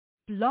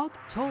Blog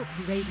Talk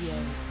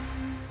Radio.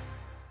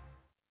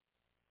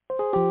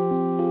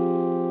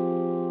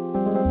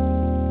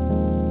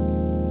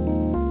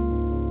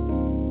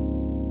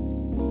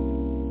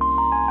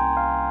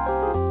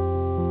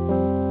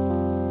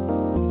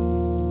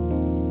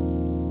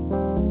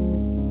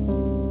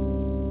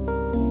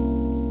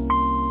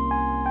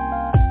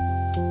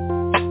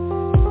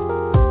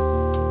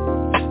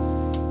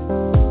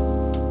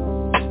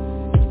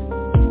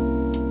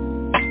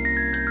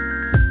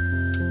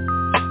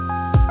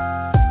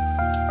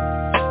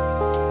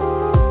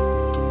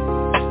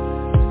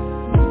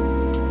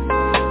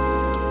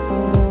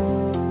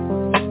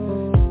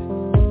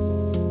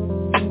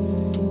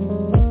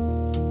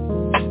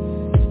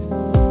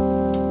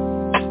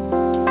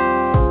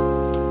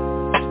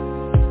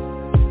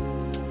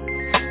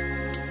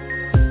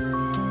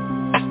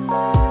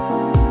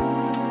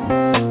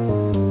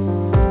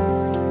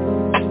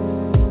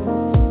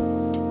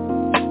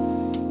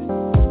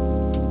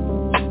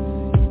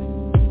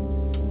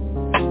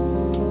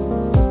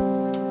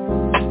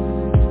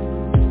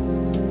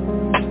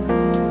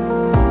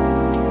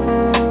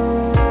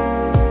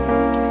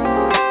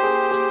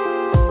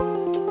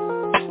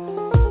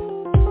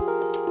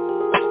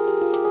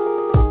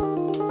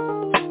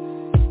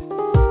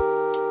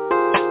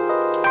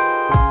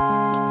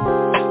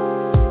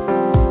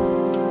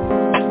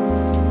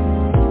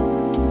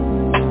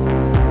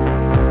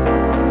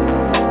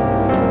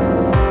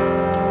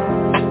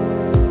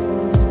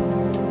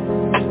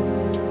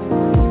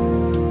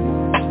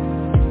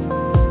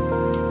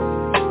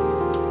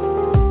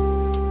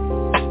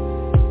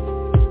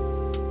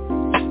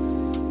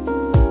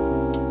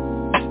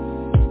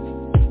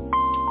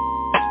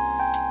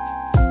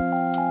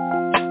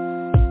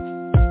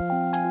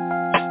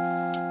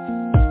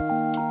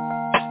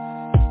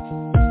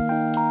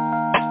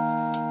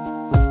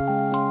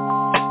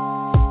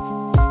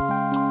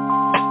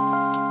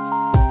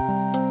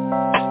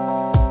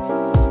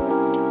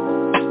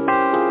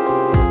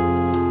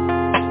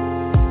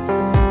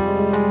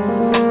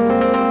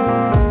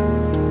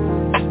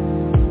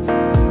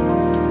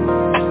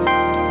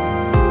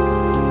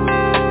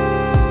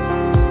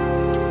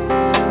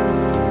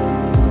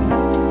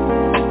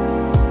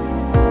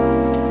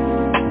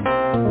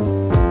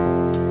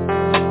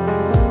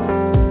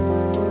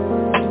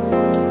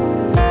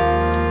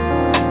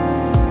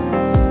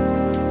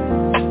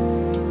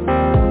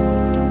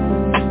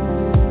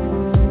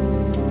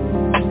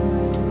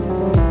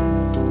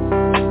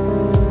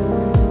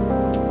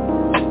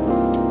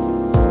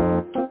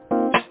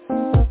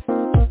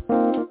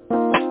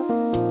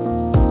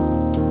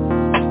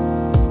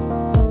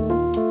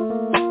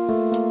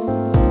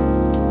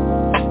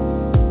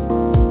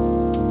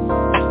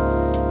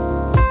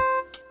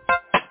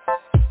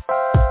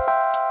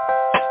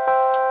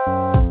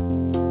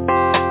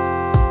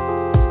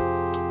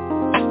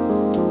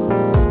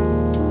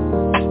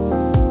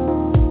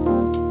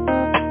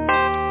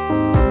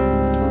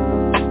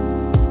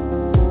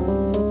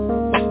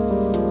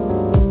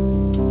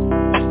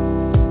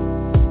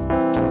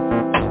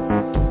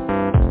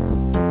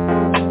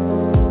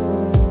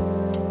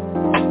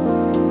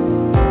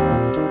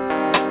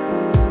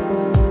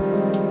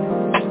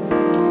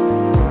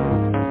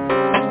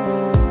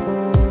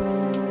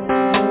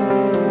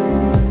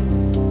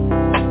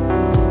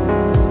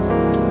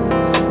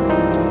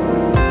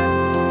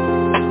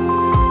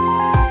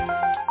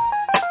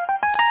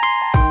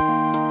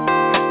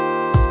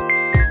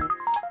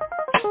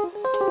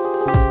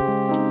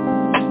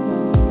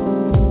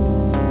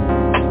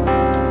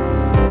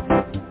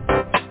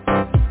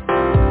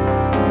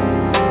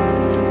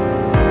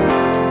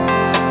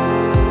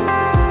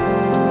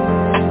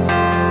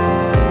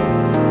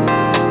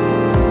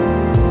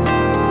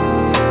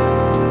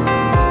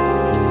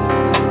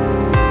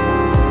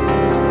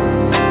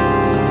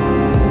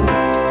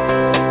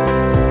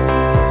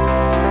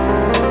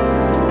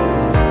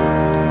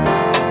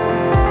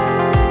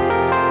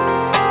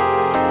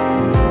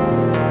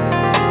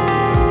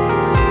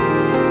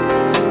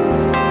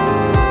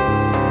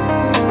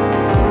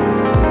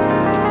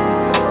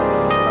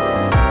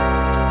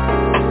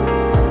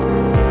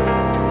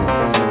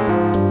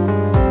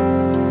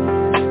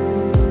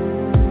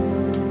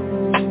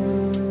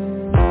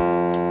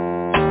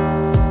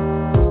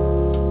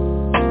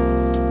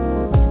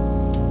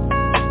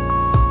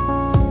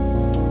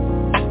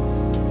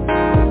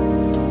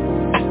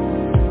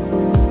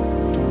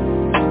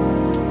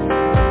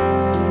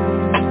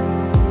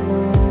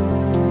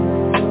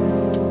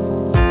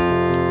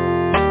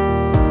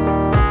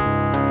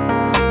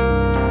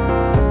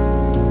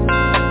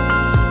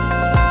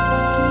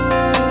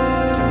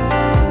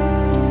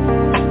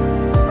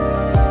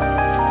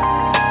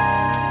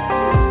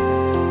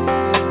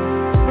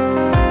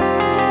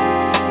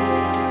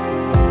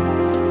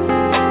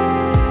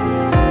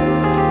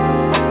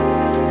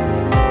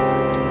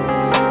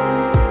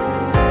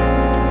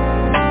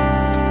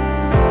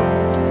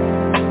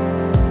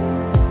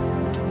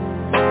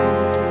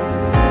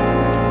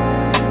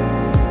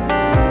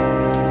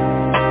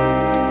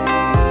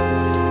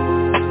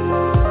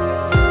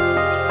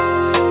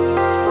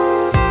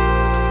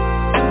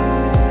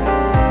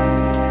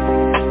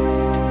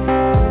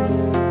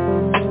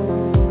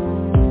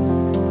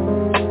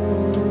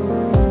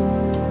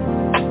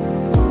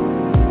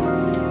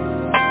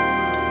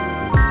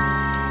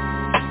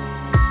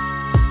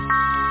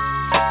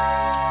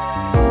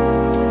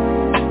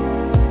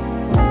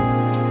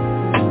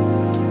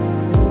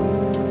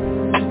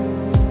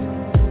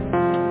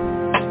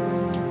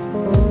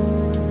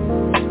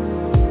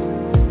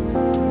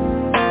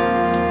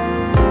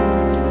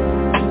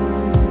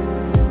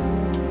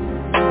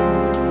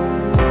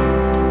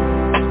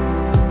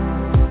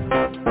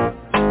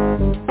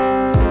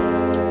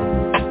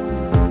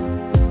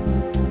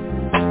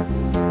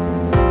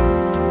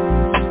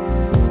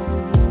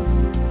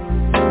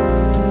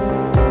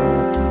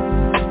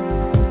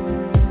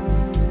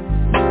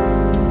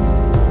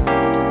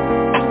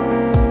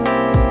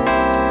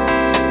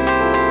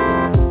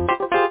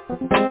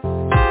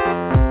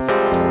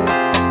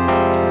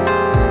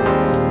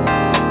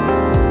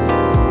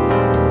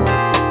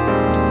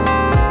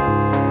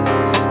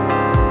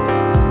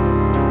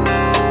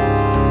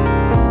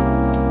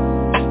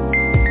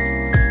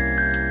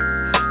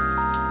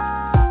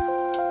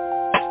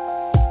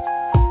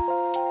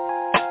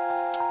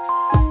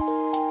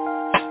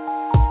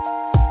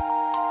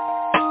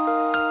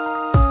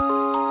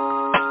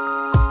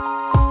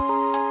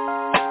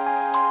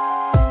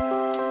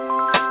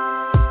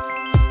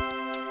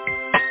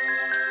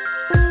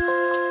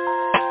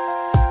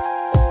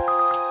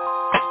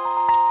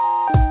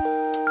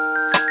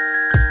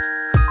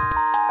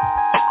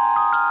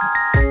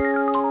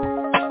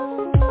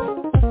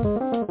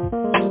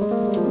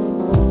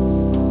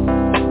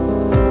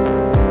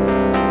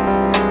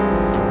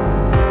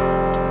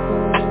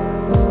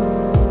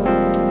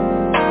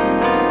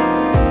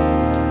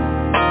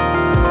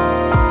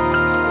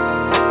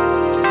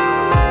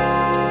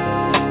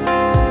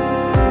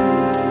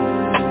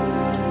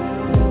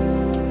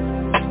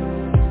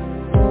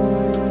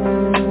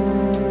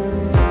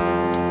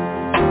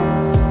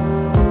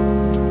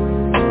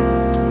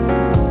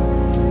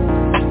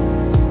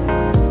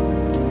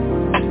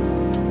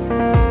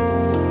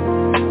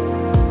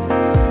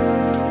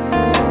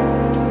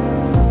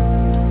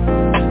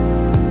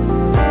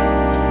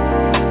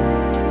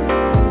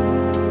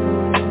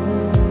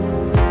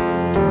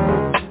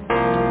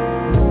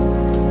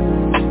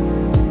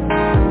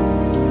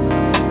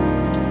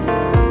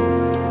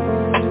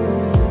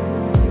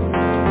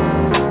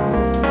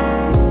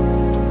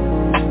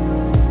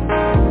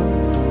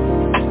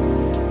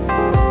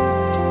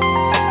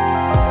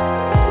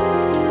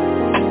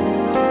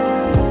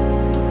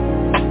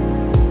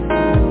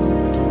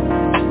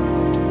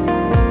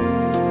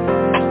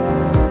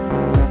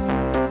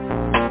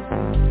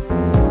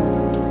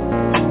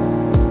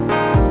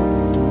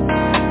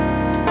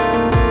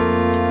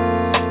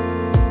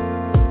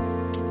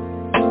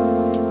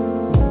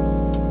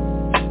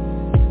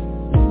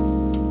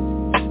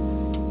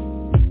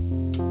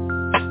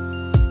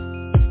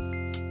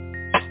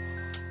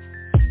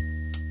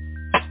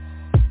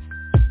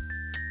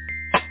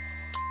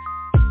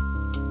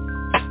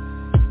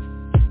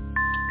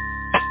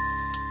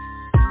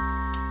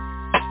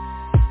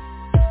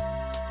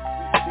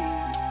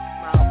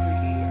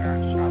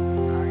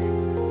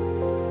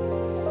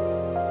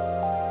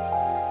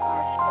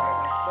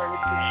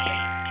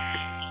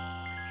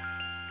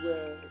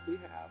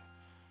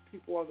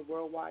 people on the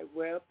World Wide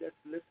Web that's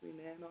listening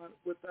in on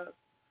with us.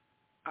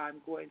 I'm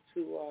going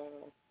to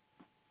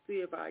see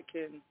if I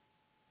can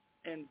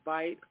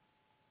invite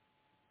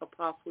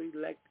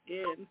Apostle-elect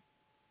in.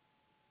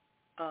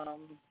 I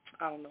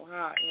don't know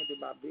how I ended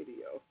my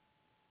video.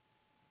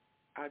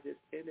 I just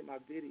ended my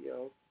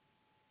video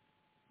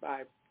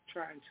by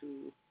trying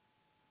to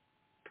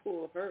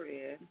pull her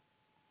in.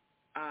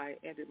 I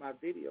ended my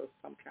video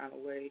some kind of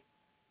way.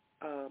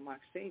 My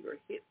finger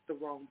hit the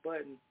wrong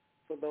button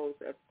for those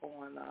that's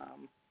on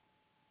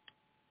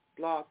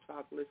Blog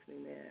Talk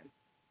listening in.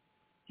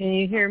 Can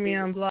you hear me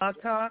on Blog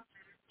Talk?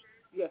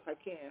 Yes, I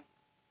can.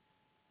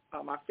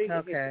 My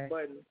finger hit the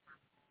button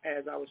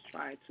as I was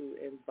trying to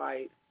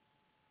invite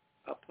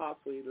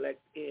Apostle-elect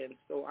in,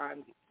 so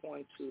I'm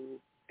going to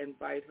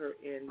invite her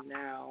in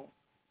now.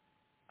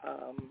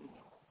 I'm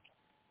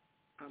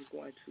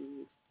going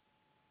to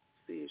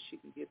see if she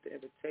can get the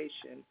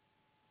invitation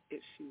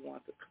if she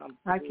wants to come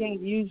through. I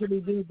can't usually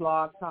do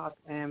Blog Talk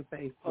and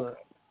Facebook.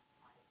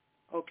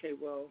 Okay,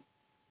 well,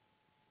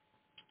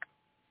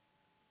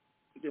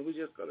 then we're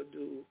just going to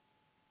do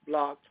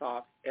Blog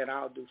Talk, and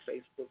I'll do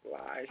Facebook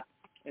Live,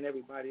 and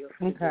everybody else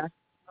can just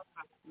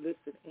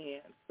listen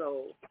in.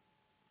 So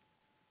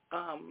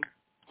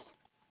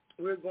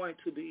we're going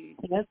to be...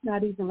 That's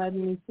not even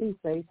letting me see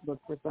Facebook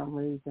for some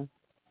reason.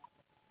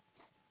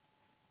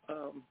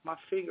 My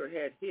finger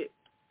had hit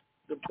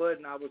the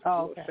button. I was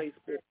doing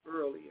Facebook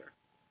earlier,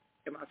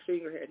 and my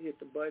finger had hit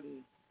the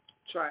button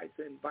trying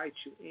to invite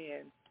you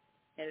in,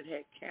 and it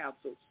had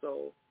canceled.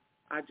 So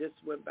I just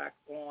went back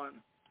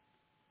on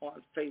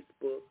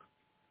Facebook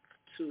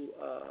to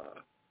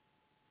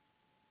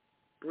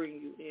bring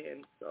you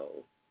in.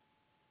 So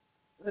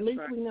at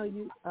least we know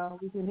you.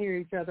 We can hear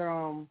each other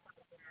on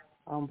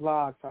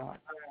Blog Talk.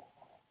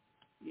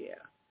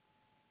 Yeah.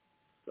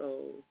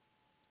 So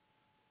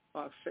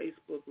on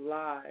Facebook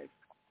Live,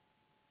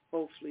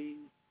 hopefully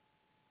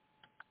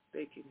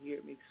they can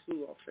hear me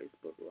too on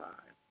Facebook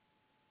Live.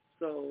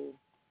 So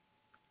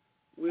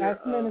we're...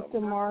 Ask Minister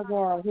Margot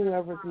or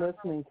whoever's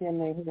listening, can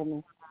they hear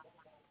me?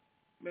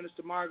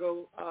 Minister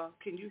Margot,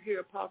 can you hear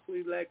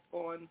Apostle-elect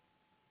on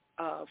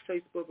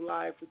Facebook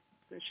Live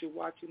since you're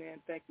watching in?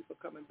 Thank you for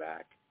coming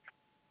back.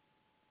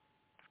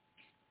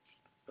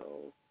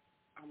 So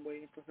I'm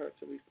waiting for her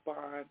to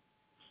respond.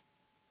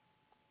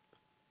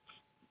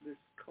 This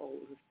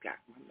cold has got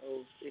my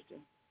nose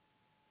itching.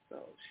 So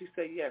she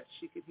said yes,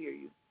 she can hear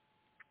you.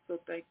 So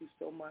thank you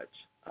so much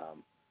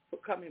for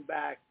coming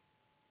back.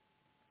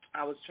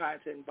 I was trying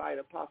to invite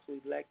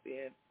Apostle-elect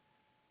in,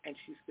 and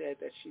she said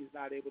that she's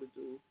not able to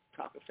do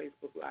Talk of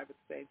Facebook Live at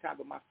the same time,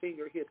 but my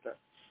finger hit the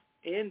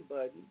end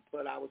button,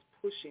 but I was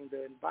pushing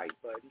the invite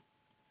button.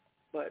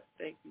 But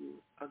thank you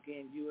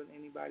again, you and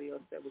anybody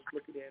else that was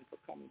looking in, for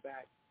coming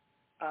back.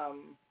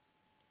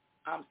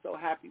 I'm so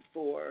happy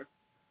for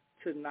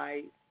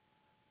tonight.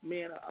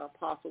 Me and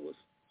Apostle was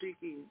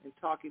speaking and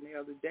talking the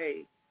other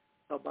day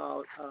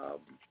about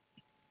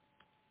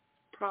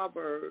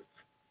Proverbs.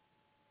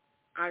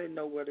 I didn't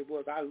know what it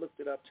was. I looked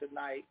it up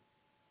tonight.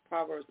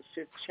 Proverbs,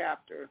 the 5th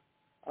chapter,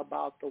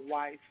 about the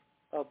wife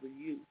of the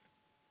youth.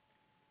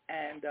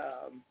 And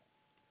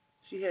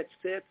she had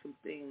said some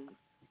things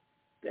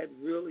that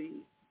really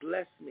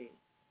blessed me.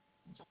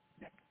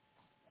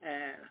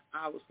 And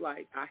I was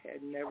like, I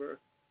had never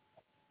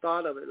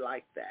thought of it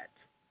like that.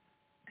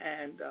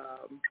 And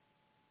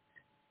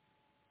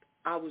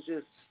I was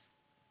just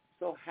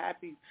so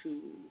happy to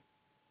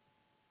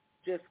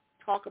just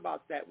talk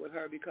about that with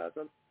her, because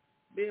of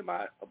me and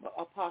my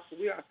apostle,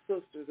 we are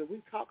sisters, and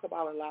we talk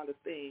about a lot of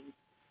things.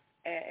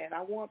 And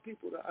I want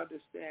people to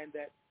understand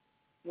that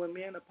when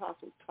me and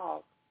apostle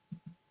talk,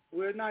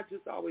 we're not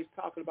just always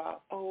talking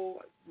about,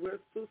 oh, we're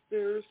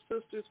sisters,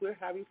 we're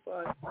having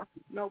fun.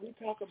 No, we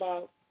talk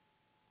about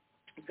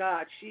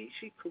God. She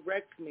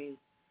corrects me.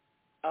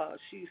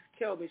 She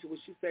tells me, when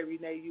she said,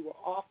 Renee, you were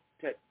off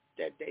that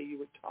day, you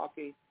were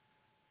talking.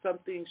 Some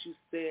things you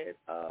said,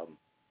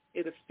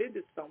 it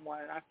offended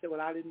someone. And I said,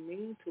 well, I didn't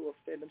mean to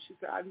offend them. She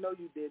said, I know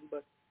you didn't,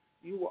 but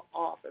you were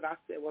off. And I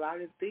said, well, I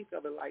didn't think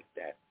of it like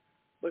that.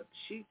 But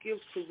she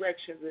gives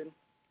corrections,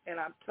 and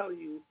I'm telling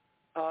you,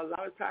 a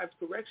lot of times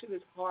correction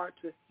is hard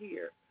to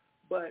hear,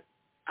 but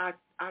I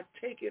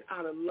take it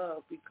out of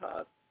love,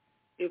 because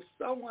if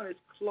someone is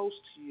close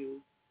to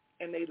you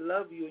and they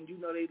love you and you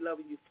know they love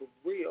you for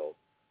real,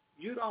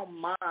 you don't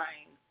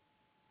mind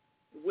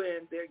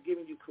when they're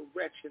giving you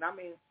correction. I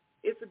mean,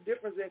 it's a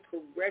difference in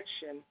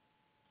correction,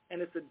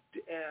 and it's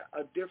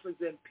a difference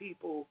in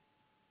people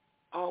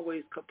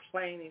always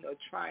complaining or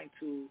trying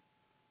to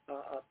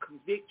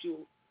convict you,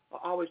 or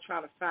always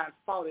trying to find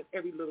fault in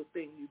every little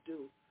thing you do.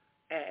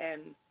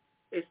 And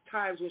it's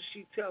times when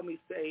she tell me,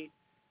 say,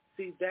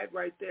 see, that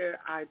right there,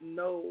 I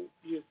know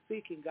you're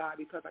seeking God,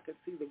 because I can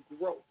see the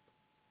growth.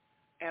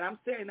 And I'm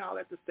saying all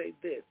that to say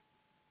this.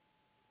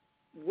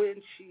 When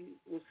she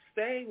was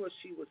saying what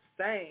she was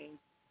saying,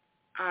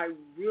 I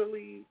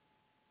really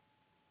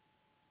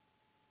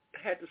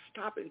had to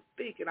stop and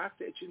think. And I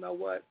said, you know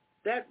what?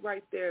 That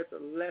right there is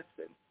a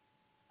lesson.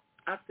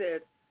 I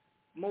said,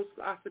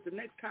 I said the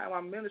next time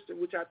I minister,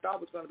 which I thought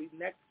was going to be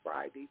next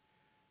Friday,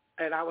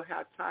 and I would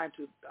have time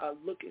to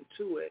look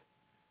into it,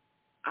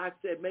 I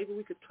said maybe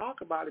we could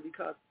talk about it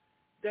because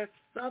that's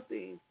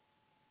something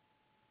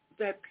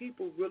that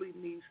people really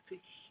needs to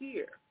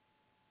hear.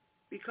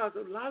 Because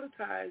a lot of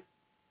times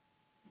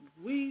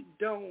we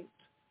don't,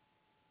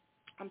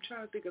 I'm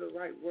trying to think of the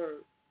right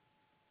word,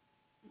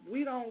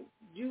 we don't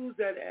use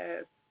that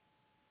as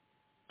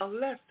a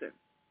lesson,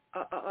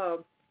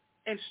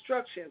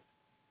 instructions.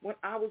 When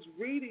I was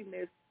reading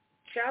this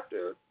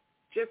chapter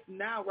just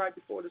now, right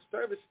before the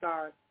service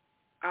started,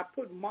 I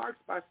put marks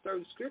by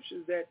certain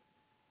scriptures that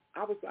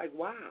I was like,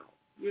 wow.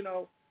 You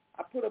know,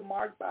 I put a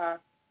mark by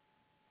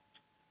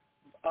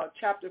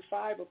chapter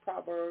 5 of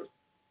Proverbs,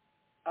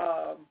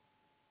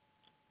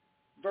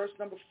 verse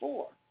number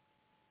 4.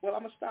 Well,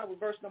 I'm going to start with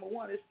verse number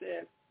 1. It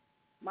says,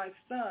 my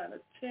son,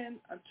 attend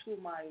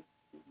unto my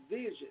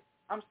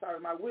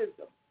my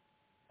wisdom,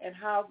 and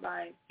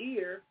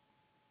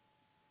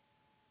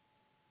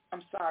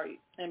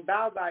and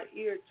bow thy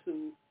ear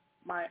to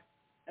my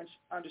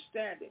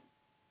understanding,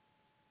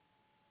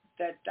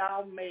 that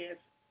thou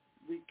mayest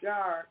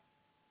regard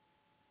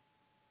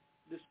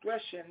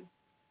discretion,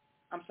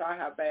 I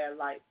have bad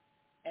life,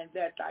 and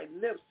that thy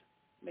lips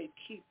may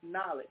keep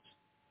knowledge.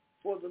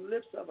 For the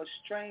lips of a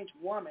strange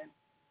woman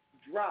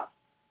drop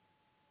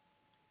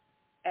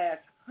as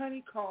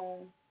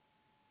honeycomb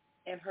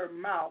in her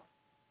mouth,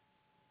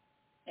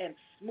 and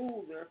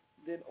smoother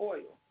than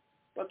oil.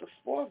 But the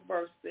 4th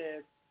verse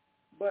says,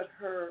 but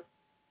her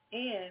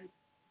end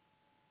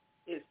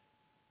is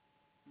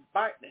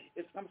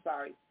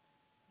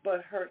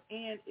but her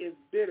end is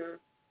bitter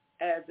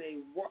as a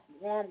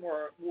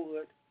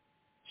wormwood,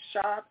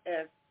 sharp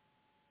as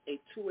a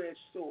two-edged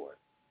sword.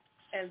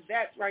 And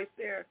that right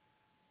there,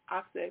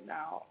 I said,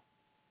 now,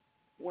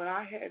 when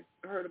I had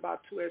heard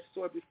about two-edged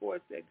sword before,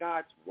 it said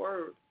God's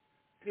word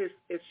is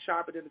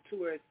sharper than a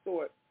two-edged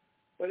sword.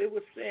 But it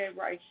was saying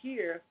right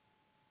here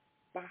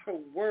by her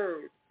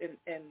word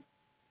and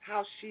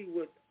how she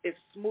would, it's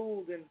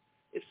smooth and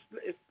it's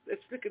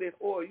slicker than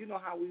oil. You know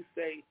how we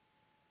say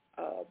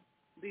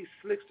these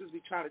slicksters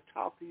be trying to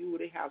talk to you,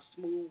 they have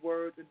smooth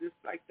words and just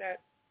like that.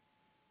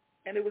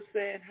 And it was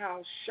saying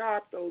how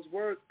sharp those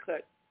words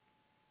cut,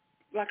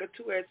 like a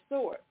two-edged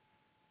sword.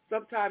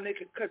 Sometimes they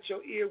can cut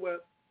your ear where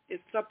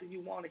it's something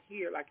you want to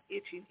hear, like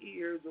itching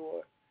ears,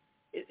 or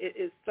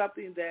it's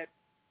something that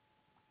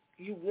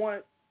you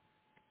want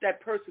that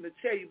person to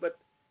tell you, but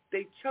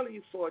they telling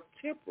you for a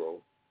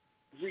temporal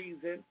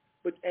reason,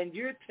 and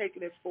you're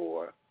taking it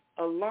for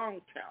a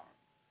long term.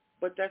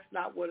 But that's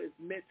not what it's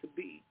meant to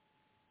be.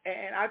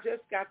 And I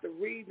just got to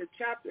read the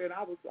chapter, and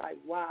I was like,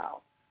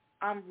 wow,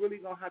 I'm really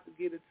going to have to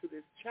get into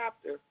this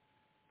chapter,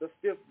 the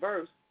 5th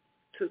verse,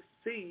 to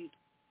see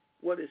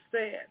what it's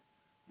saying.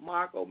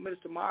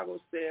 Minister Margot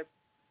said,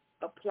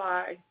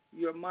 apply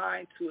your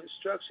mind to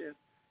instructions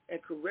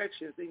and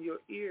corrections in your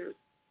ears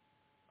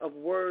of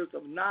words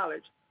of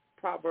knowledge,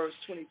 Proverbs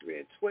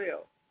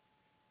 23:12.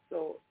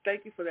 So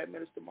thank you for that,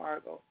 Minister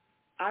Margot.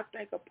 I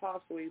thank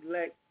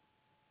Apostle-elect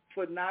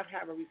for not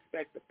having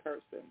respect of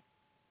person.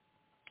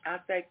 I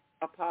thank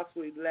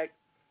Apostle-elect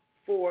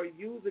for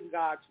using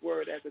God's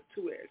word as a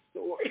two-edged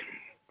sword.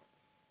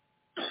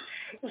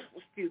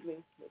 Excuse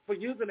me. For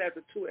using it as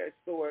a two-edged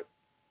sword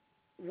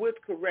with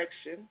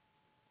correction,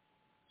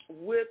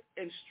 with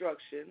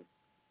instruction,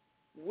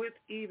 with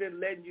even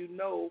letting you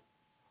know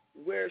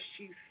where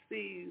she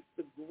sees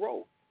the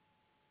growth,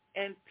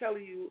 and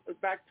telling you,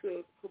 back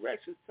to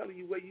corrections, telling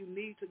you where you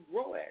need to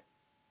grow at.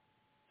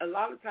 A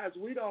lot of times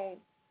we don't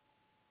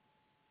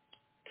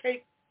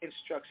take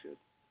instructions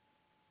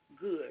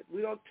good.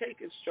 We don't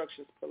take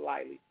instructions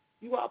politely.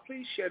 You all,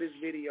 please share this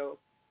video.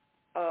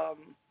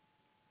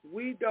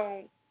 We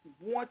don't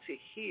want to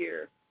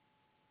hear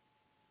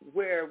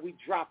where we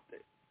dropped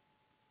it.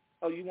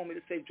 Oh, you want me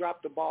to say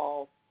drop the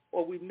ball,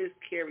 or we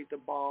miscarried the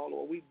ball,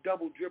 or we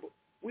double dribbled.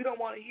 We don't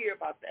want to hear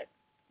about that.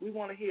 We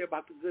want to hear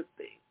about the good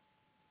things.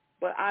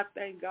 But I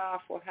thank God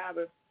for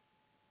having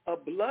a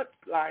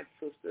bloodline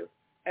sister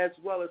as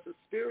well as a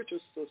spiritual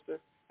sister,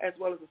 as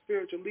well as a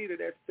spiritual leader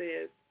that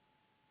says,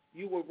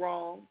 you were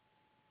wrong,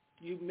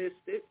 you missed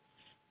it,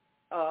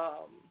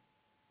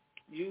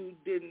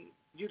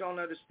 you don't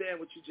understand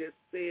what you just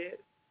said.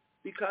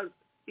 Because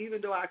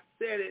even though I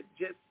said it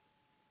just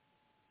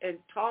in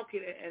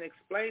talking and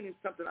explaining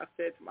something I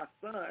said to my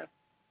son,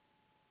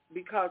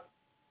 because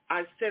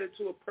I said it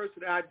to a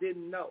person that I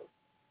didn't know,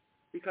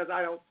 because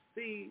I don't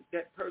see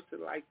that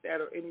person like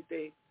that or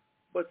anything,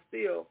 but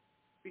still,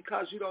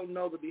 because you don't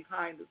know the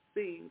behind the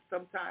scenes,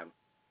 sometimes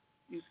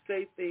you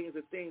say things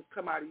and things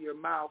come out of your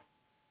mouth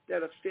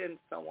that offend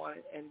someone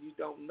and you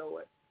don't know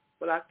it.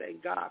 But I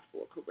thank God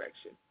for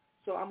correction.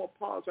 So I'm going to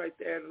pause right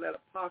there and let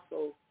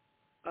Apostle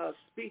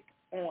speak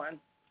on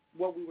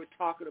what we were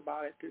talking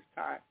about at this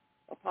time.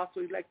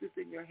 Apostle-elect, this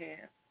in your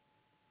hands.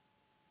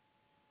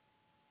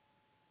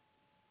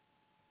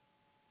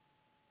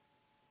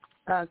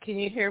 Can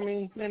you hear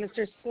me,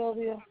 Minister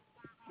Sylvia?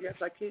 Yes,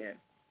 I can.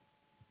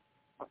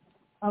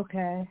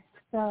 Okay.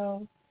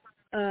 So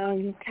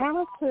Kind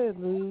of to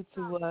allude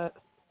to what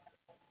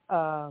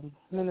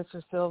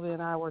Minister Sylvia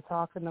and I were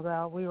talking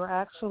about, we were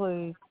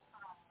actually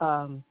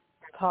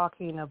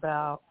talking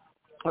about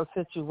a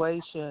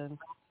situation,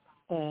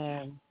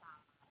 and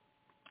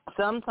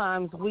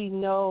sometimes we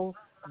know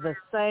the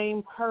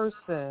same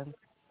person,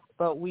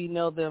 but we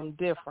know them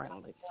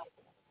differently.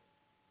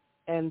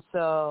 And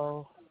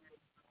so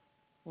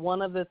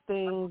one of the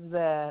things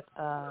that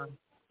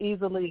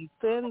easily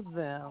offends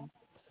them,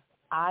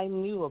 I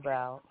knew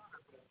about,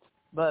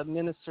 but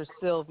Minister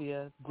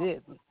Sylvia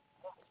didn't.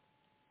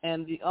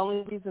 And the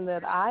only reason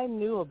that I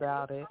knew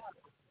about it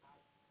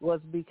was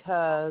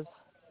because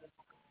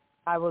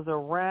I was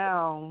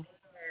around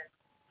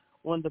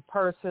when the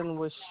person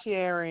was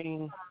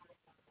sharing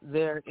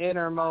their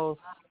innermost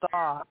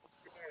thoughts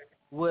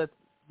with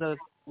the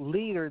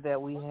leader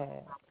that we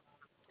had.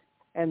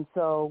 And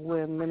so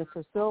when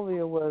Minister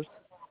Sylvia was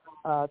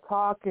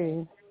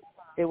talking,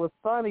 it was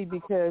funny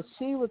because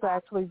she was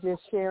actually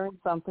just sharing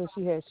something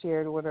she had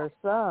shared with her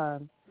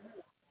son,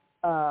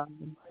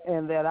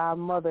 and that our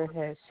mother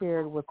had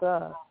shared with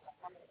us.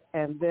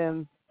 And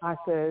then I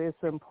said,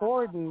 it's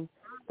important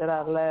that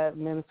I let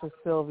Minister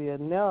Sylvia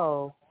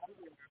know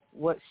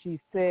what she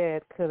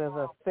said could have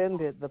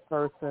offended the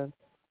person,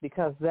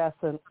 because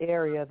that's an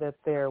area that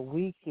they're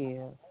weak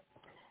in.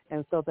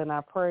 And so then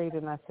I prayed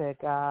and I said,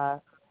 God,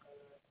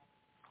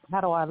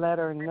 how do I let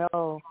her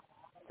know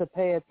to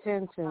pay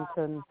attention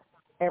to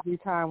every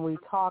time we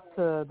talk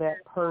to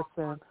that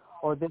person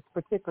or this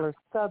particular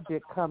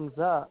subject comes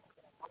up,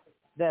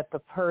 that the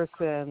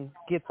person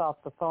gets off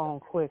the phone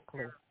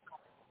quickly.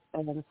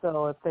 And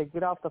so if they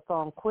get off the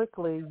phone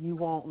quickly, you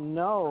won't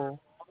know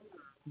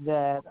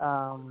that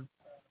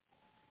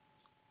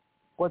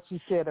what you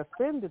said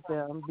offended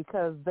them,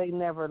 because they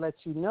never let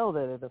you know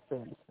that it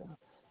offends them.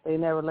 They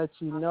never let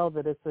you know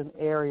that it's an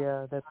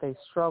area that they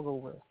struggle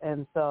with.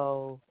 And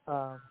so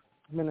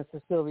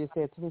Minister Sylvia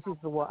said to me, she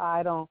said, well,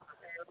 I don't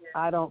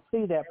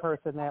see that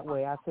person that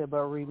way. I said,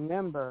 but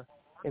remember,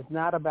 it's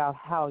not about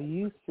how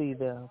you see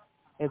them.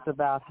 It's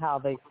about how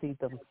they see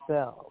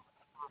themselves.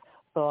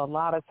 So a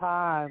lot of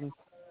times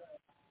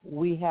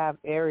we have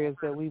areas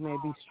that we may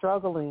be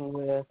struggling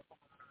with,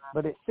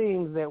 but it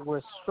seems that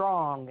we're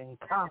strong and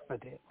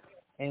confident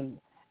and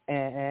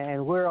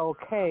we're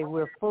okay.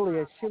 We're fully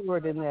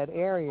assured in that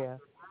area,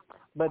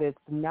 but it's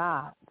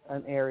not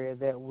an area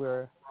that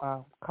we're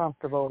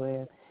comfortable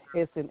in.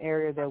 It's an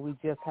area that we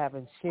just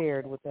haven't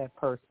shared with that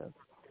person.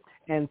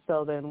 And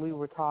so then we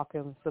were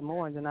talking some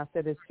more, and then I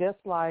said, it's just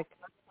like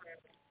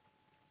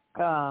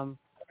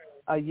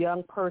a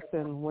young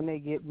person when they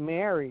get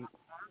married.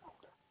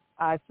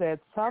 I said,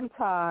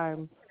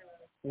 sometimes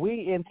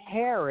we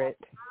inherit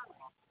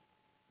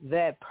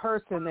that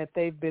person that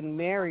they've been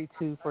married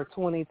to for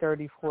 20,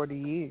 30, 40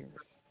 years.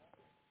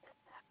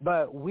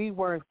 But we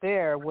weren't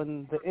there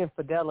when the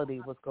infidelity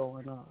was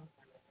going on.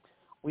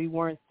 We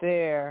weren't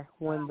there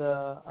when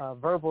the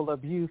verbal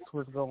abuse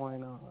was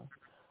going on.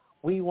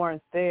 We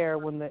weren't there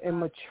when the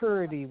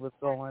immaturity was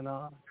going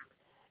on.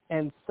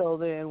 And so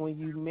then when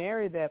you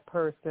marry that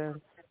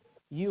person,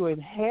 you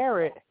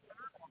inherit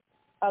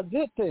a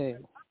good thing.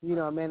 You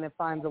know, a man that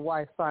finds a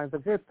wife finds a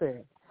good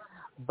thing.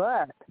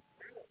 But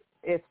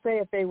if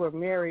they were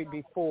married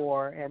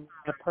before and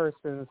the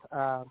person's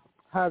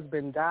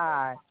husband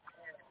died,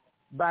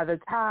 by the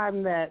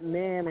time that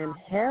man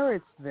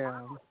inherits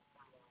them,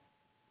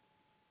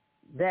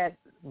 that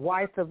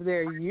wife of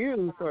their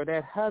youth or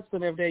that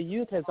husband of their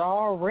youth has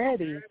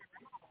already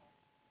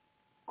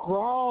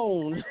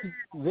grown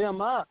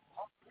them up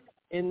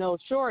in those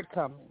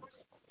shortcomings.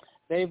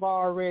 They've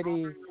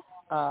already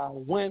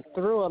went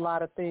through a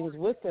lot of things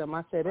with them.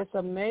 I said, it's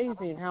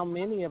amazing how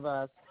many of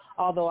us,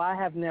 although I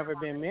have never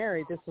been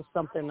married, this is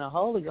something the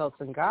Holy Ghost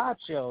and God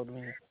showed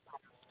me.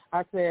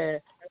 I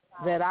said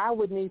that I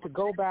would need to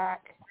go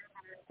back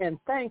and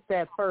thank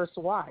that first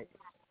wife,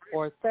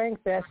 or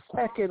thank that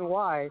second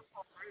wife,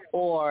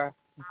 or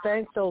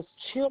thank those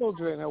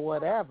children or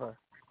whatever,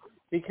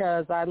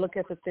 because I look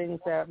at the things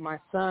that my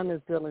son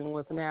is dealing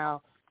with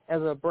now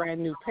as a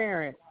brand new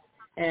parent,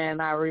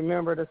 and I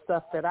remember the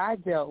stuff that I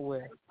dealt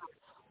with.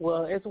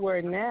 Well, it's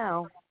where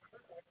now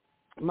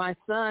my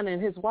son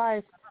and his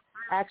wife,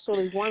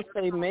 actually, once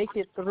they make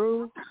it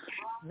through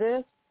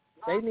this,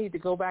 they need to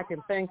go back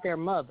and thank their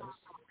mothers.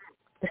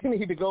 They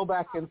need to go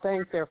back and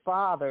thank their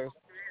fathers,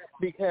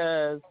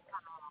 because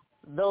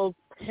those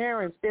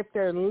parents, if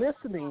they're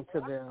listening to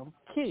them,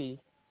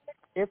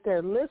 if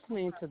they're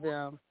listening to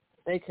them,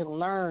 they can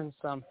learn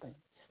something.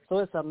 So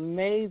it's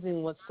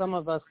amazing what some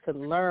of us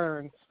can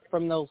learn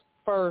from those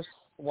first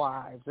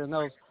wives and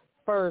those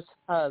first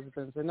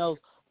husbands and those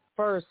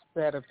first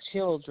set of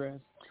children.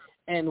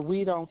 And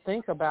we don't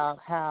think about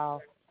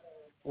how,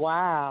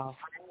 wow,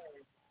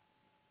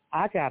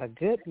 I got a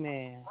good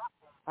man.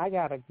 I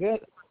got a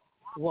good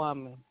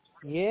woman.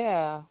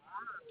 Yeah,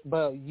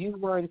 but you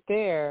weren't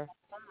there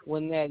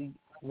when that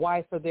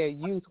wife of their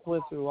youth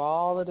went through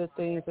all of the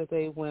things that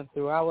they went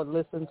through. I would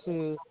listen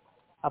to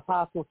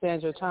Apostle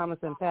Sandra Thomas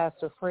and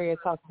Pastor Fred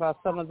talk about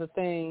some of the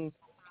things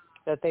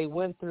that they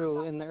went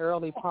through in the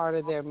early part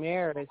of their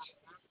marriage,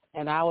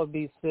 and I would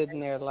be sitting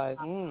there like,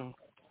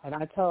 And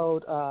I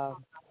told,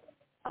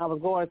 I was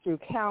going through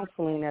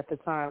counseling at the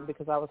time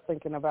because I was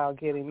thinking about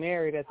getting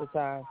married at the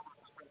time.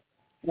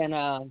 And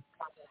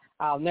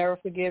I'll never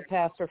forget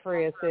Pastor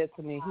Fred said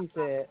to me, he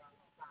said,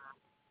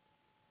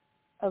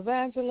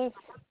 Evangelist,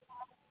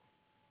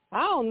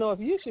 I don't know if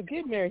you should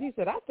get married. He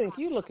said, I think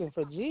you're looking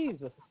for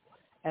Jesus.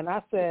 And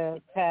I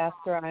said,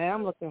 Pastor, I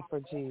am looking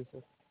for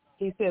Jesus.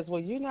 He says, well,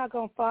 you're not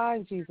going to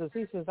find Jesus.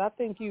 He says, I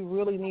think you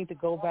really need to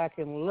go back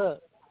and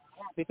look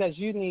because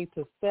you need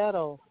to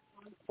settle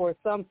for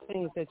some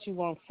things that you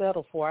won't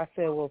settle for. I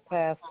said, well,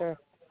 Pastor,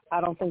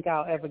 I don't think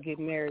I'll ever get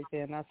married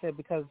then. I said,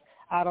 because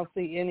I don't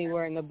see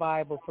anywhere in the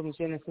Bible from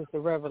Genesis to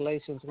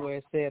Revelations where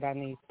it said I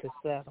need to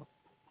settle.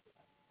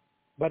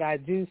 But I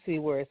do see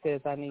where it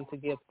says I need to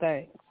give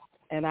thanks.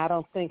 And I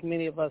don't think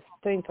many of us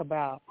think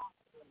about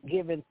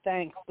giving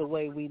thanks the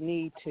way we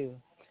need to.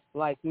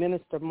 Like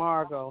Minister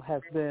Margot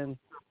has been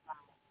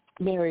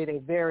married a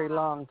very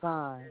long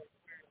time.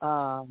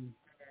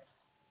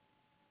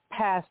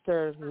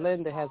 Pastor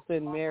Linda has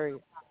been married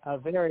a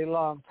very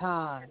long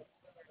time.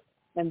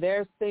 And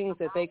there's things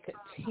that they could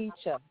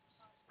teach us.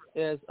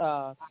 There's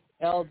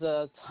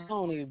Elder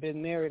Tony,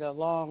 been married a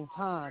long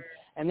time.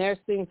 And there's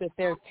things that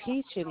they're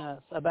teaching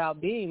us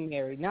about being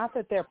married. Not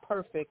that they're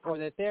perfect or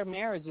that their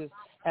marriages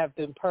have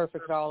been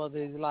perfect all of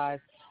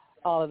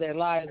their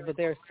lives, but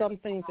there's some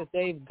things that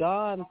they've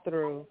gone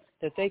through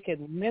that they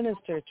can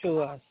minister to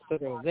us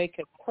through. They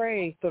could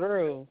pray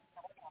through.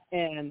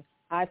 And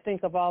I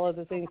think of all of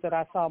the things that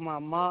I saw my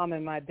mom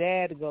and my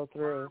dad go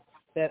through,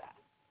 that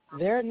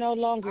they're no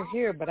longer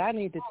here, but I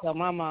need to tell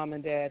my mom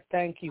and dad,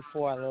 thank you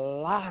for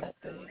a lot of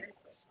things.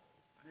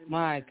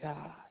 My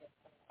God,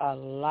 a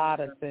lot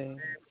of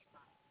things.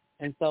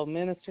 And so,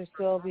 Minister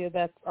Sylvia,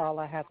 that's all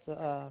I have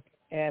to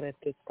add at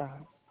this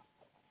time.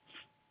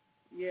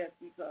 Yes,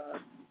 because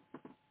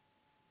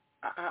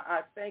I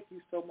thank you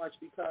so much,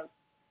 because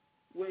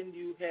when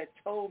you had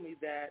told me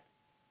that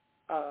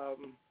I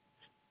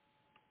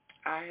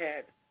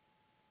had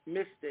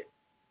missed it,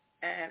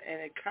 and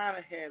it kind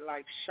of had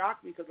like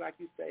shocked me, because like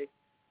you say,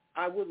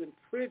 I wasn't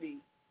privy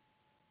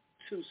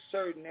to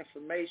certain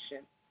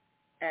information,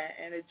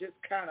 and it just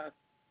kind of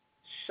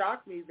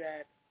shocked me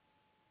that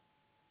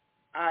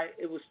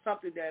it was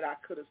something that I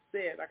could have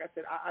said. Like I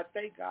said, I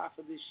thank God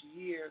for this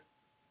year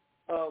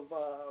of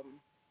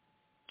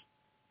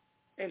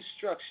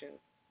instruction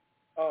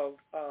of,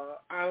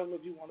 I don't know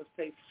if you want to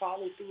say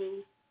follow through,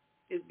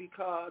 is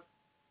because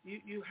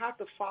you have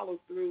to follow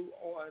through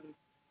on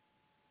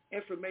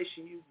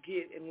information you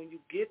get, and when you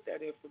get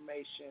that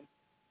information,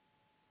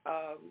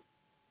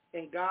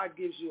 and God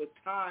gives you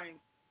a time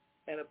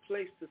and a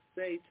place to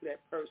say to that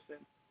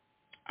person,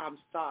 I'm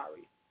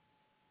sorry,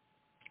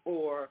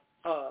 or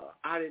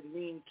I didn't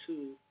mean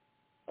to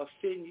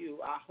offend you.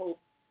 I hope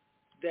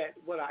that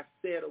what I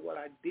said or what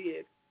I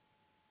did,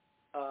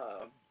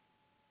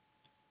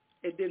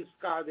 it didn't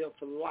scar them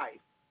for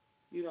life.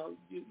 You know,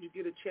 you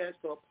get a chance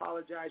to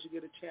apologize. You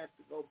get a chance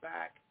to go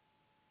back.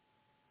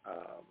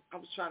 I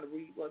was trying to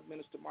read what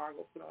Minister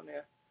Margot put on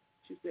there.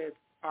 She says,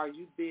 are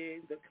you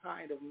being the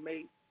kind of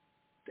mate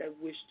that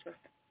wish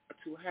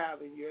to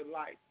have in your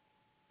life?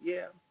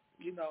 Yeah,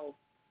 you know,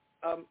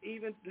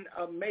 even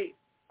a mate,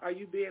 are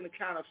you being the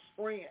kind of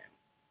friend?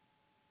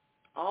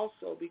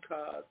 Also,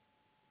 because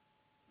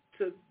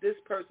to this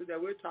person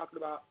that we're talking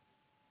about,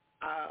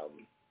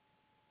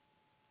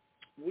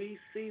 we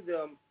see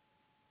them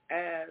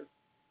as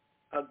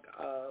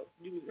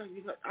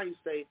I used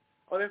to say,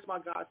 oh, that's my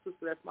God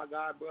sister, that's my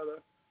God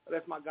brother, or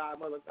that's my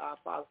godmother,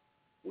 godfather.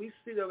 We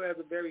see them as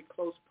a very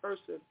close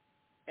person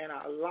in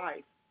our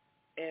life,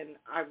 and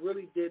I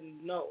really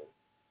didn't know.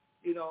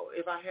 You know,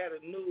 if I had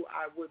a knew,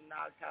 I would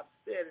not have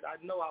said it.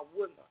 I know I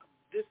wouldn't have.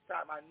 This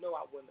time I know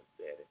I wouldn't have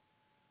said it.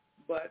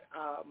 But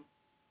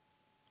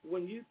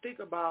when you think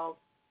about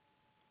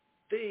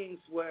things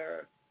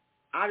where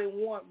I didn't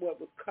want what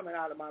was coming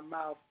out of my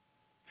mouth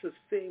to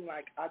seem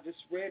like I just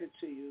read it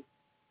to you,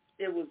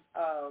 it was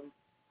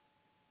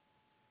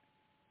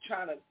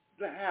trying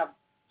to have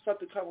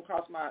something come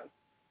across my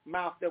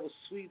mouth that was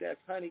sweet as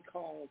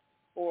honeycomb,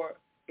 or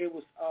it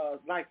was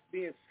like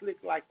being slick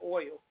like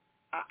oil.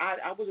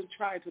 I wasn't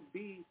trying to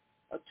be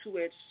a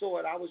two-edged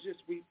sword. I was just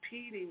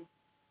repeating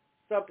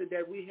something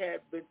that we had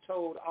been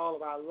told all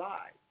of our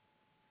lives,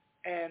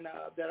 and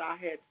that I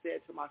had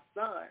said to my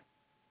son,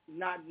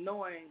 not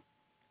knowing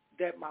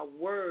that my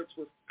words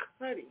was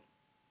cutting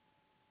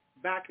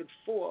back and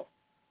forth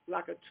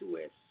like a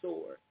two-edged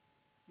sword,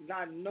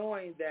 not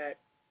knowing that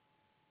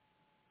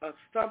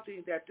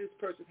something that this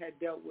person had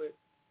dealt with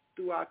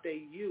throughout their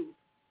youth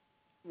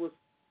was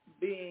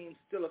being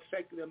still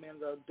affecting them in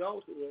the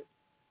adulthood,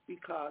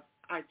 because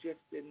I just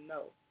didn't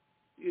know.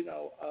 You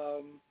know,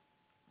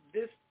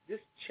 this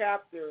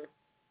chapter,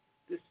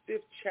 this 5th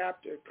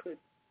chapter could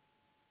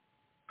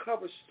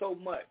cover so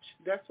much.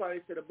 That's why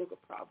they said a book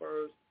of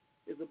Proverbs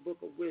is a book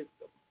of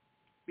wisdom,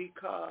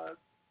 because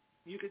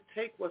you could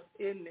take what's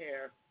in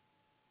there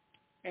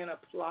and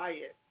apply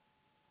it.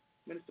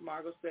 Minister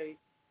Margot say,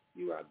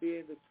 You are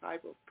being the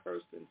type of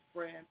person,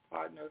 friend,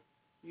 partner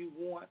you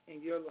want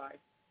in your life.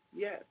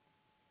 Yes,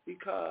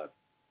 because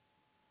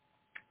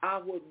I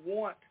would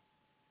want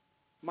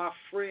my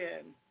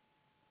friend,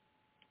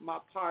 my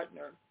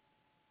partner,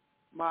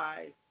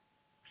 my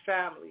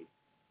family,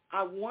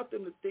 I want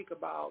them to think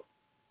about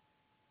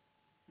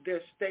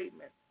their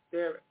statements,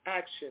 their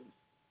actions,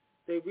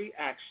 their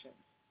reactions,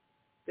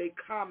 their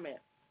comments,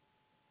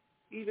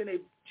 even their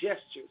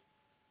gestures,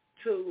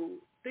 to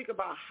think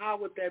about how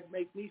would that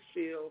make me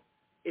feel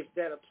if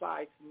that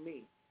applied to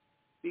me.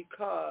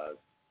 Because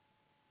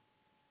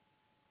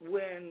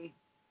when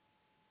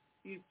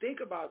you think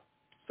about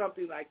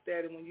something like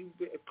that and when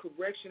a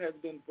correction has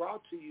been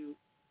brought to you,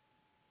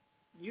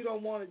 you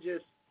don't want to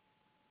just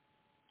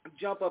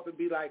jump up and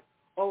be like,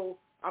 oh,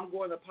 I'm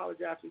going to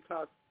apologize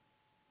because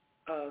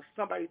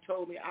somebody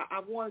told me.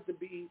 I want it to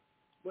be,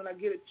 when I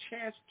get a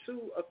chance to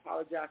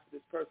apologize to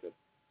this person,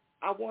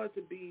 I want it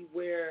to be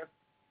where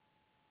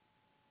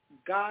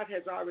God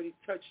has already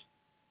touched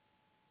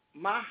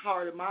my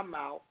heart and my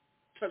mouth,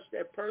 touched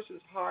that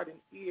person's heart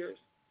and ears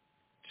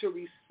to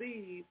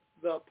receive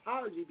the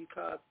apology,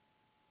 because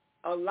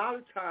a lot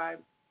of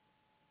times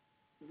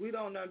we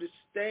don't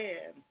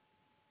understand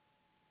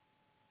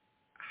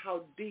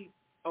how deep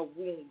a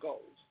wound goes.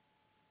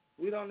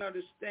 We don't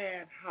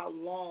understand how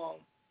long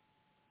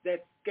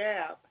that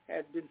scab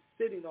has been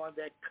sitting on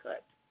that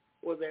cut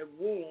or that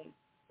wound,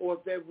 or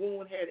if that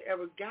wound had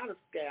ever got a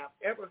scab,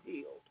 ever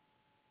healed.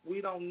 We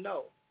don't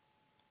know.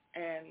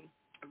 And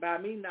by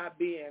me not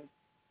being,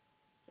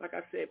 like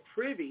I said,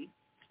 privy,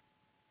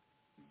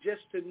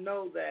 just to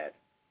know that,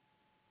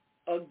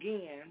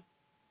 again,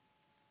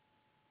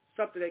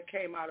 something that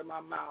came out of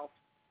my mouth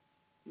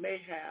may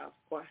have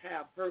or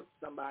have hurt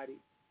somebody,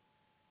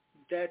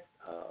 that's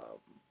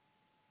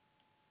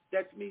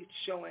me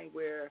showing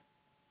where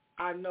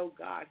I know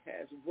God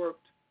has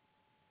worked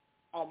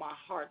on my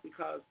heart,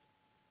 because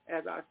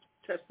as I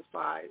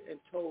testified and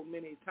told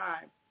many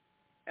times,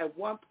 at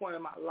one point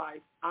in my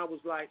life, I was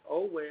like,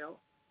 oh, well,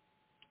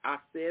 I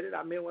said it.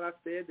 I meant what I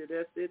said.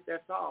 That's it.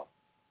 That's all.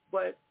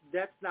 But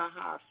that's not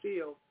how I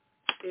feel.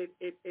 It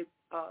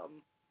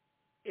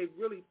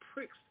really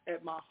pricks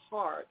at my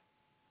heart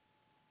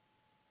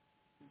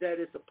that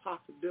it's a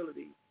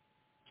possibility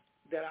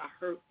that I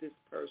hurt this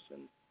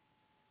person's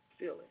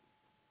feelings,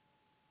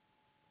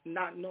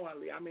 not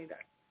knowingly. I mean,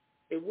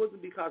 it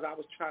wasn't because I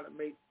was trying to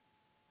make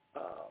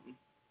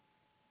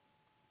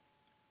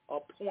a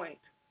point.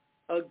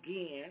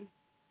 Again,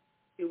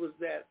 it was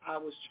that I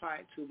was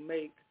trying to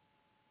make,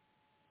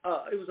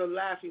 it was a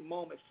laughing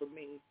moment for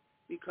me,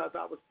 because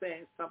I was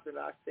saying something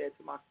that I said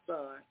to my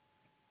son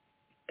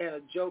in a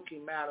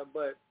joking manner,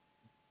 but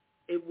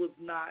it was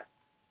not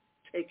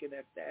taken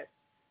as that.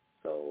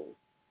 So,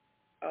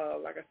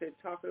 like I said,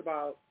 talking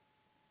about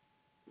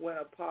when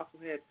Apostle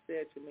had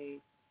said to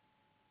me,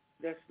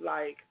 that's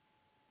like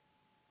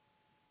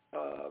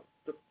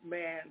the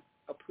man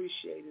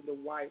appreciating the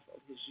wife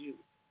of his youth.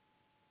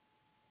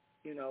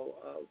 You know,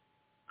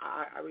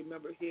 I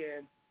remember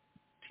hearing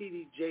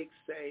T.D. Jakes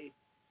say,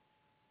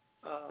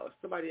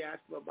 somebody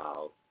asked him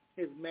about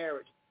his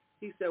marriage.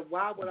 He said,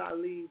 why would I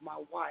leave my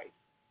wife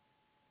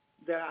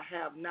that I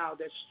have now,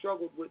 that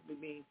struggled with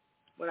me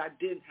when I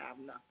didn't have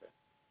nothing,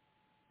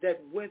 that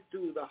went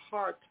through the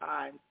hard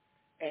times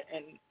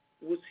and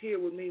was here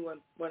with me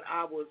when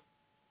I was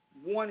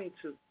wanting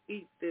to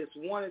eat this,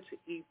 wanting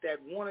to eat that,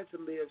 wanting to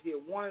live here,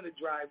 wanting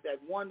to drive that,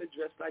 wanting to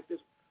dress like this.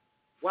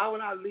 Why would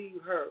I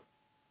leave her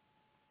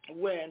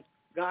when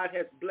God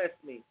has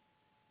blessed me?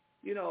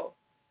 You know,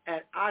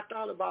 and I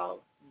thought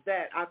about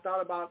that. I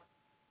thought about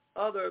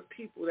other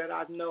people that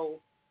I know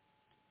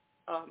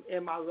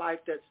in my life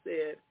that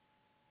said,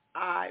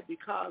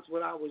 because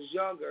when I was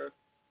younger,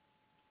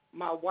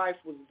 my wife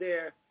was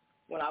there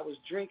when I was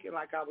drinking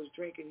like I was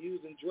drinking,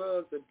 using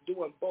drugs and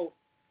doing both.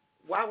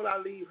 Why would I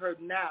leave her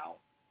now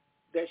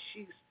that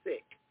she's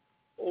sick?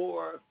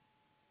 Or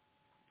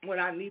when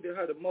I needed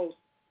her the most,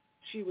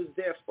 she was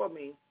there for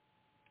me.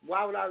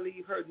 Why would I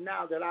leave her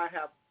now that I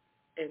have,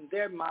 in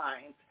their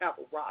minds, have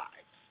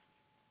arrived?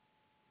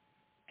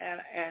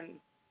 And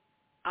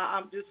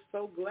I'm just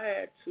so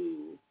glad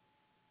to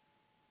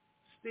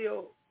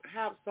still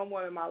have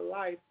someone in my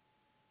life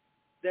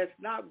that's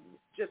not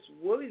just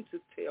willing to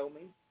tell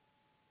me,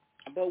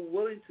 but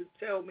willing to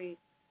tell me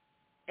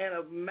in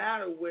a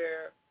manner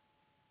where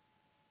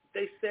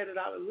they said it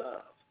out of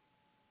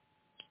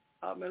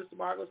love. Minister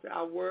Margot said,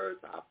 our words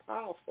are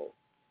powerful.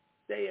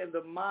 Stay in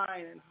the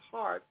mind and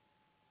heart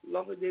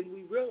longer than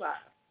we realize.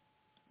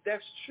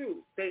 That's true.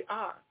 They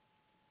are.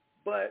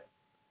 But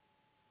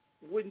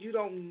when you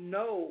don't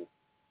know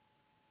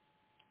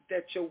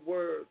that your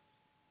words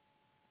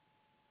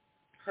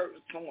hurt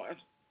someone,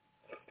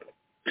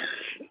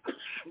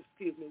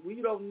 excuse me, when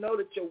you don't know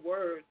that your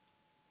words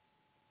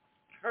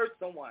hurt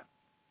someone,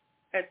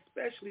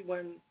 especially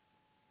when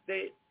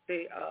they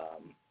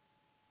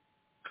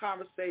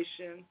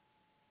conversation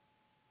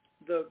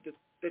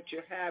that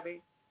you're having,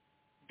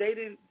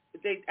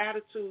 their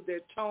attitude, their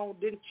tone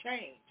didn't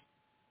change.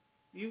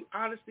 You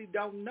honestly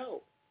don't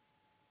know.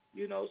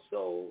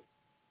 So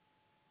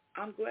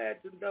I'm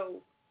glad to know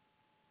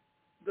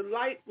the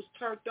light was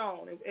turned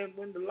on, and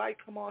when the light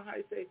come on, how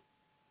you say,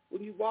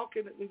 when you walk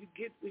in, when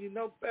you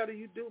know better,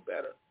 you do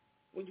better.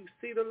 When you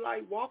see the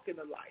light, walk in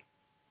the light.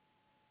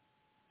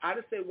 I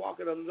just say walk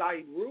in a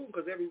light room,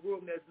 because every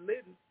room that's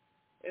lit,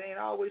 it ain't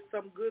always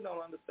something good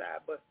on the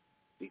side. But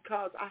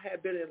because I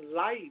had been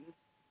enlightened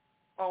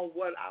on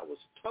what I was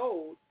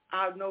told,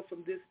 I know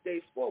from this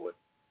day forward,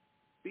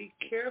 be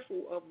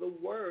careful of the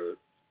words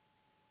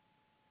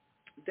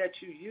that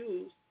you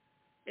use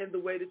in the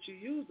way that you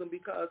use them,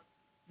 because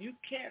you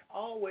can't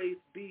always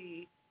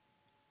be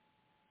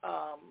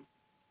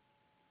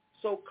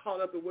so caught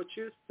up in what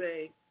you're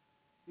saying,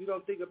 you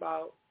don't think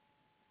about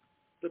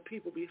the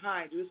people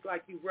behind you. It's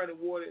like you running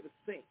water in a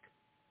sink,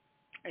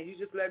 and you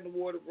just letting the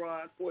water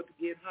run for it to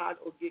get hot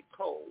or get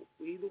cold,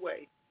 either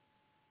way.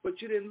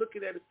 But you didn't look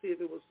at it to see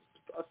if it was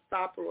a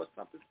stopper or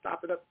something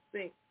stopping up the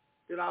sink.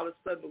 Then all of a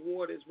sudden the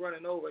water is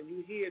running over, and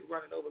you hear it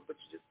running over, but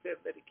you just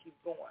said let it keep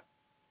going.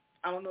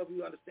 I don't know if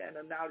you understand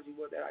the analogy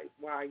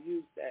why I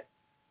use that,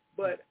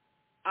 but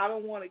I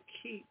don't want to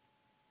keep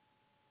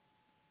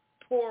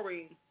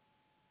pouring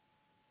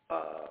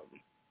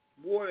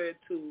water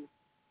into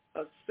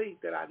a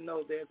sink that I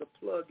know there's a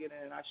plug in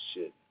it and I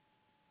shouldn't.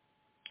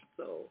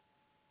 So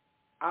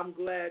I'm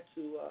glad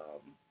to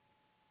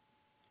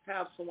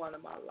have someone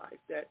in my life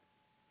that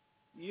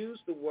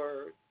used the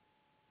word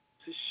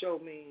to show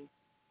me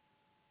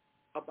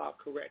about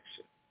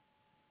correction.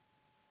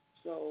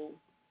 So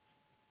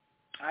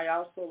I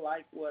also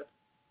like what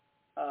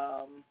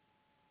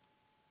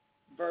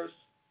verse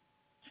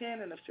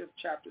 10 in the 5th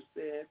chapter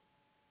said.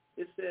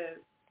 It says,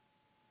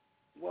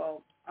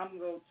 well, I'm going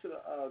to go to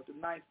the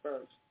 9th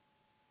verse.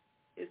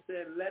 It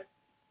said,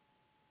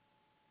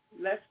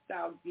 lest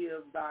thou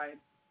give thine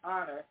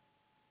honor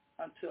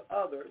unto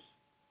others,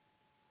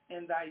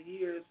 and thy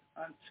years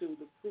unto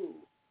the cruel,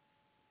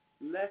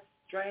 lest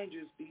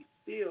strangers be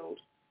filled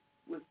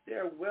with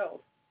their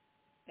wealth,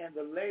 and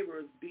the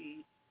laborers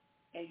be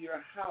in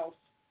your house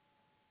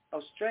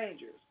of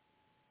strangers.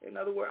 In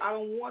other words, I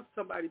don't want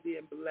somebody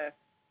being blessed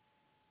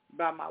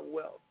by my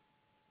wealth.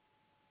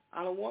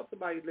 I don't want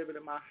somebody living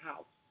in my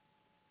house.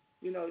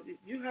 You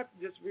have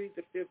to just read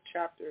the 5th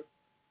chapter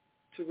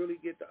to really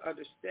get the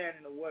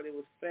understanding of what it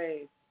was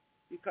saying,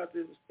 because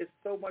it's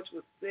so much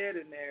was said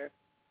in there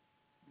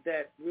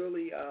that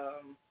really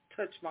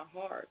touched my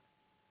heart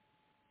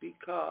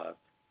because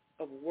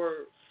of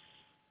words.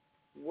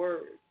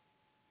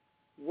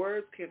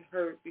 Words can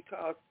hurt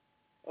because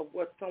of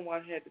what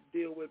someone had to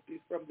deal with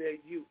from their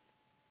youth.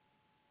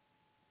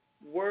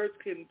 Words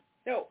can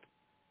help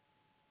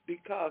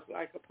because,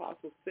 like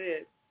Apostle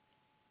said,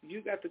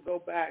 you got to go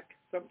back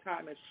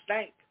sometime and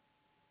thank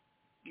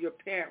your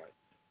parents.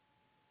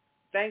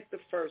 Thank the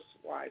first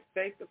wife.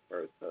 Thank the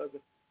first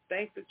husband.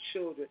 Thank the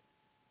children.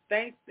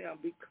 Thank them,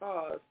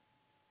 because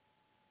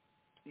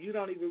you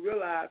don't even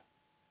realize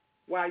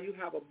why you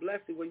have a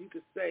blessing where you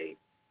can say,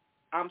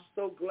 I'm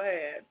so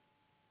glad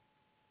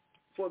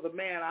for the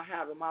man I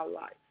have in my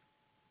life.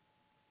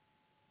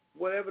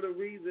 Whatever the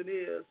reason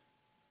is,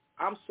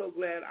 I'm so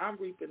glad I'm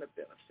reaping the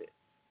benefits,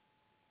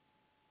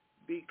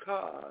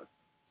 because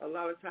a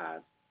lot of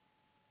times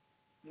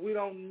we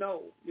don't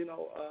know.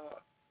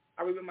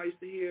 I remember I used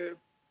to hear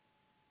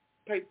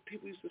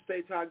people used to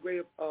say to our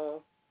great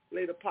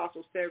late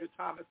apostle Sarah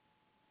Thomas,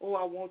 oh,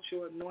 I want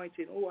your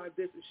anointing. Oh, I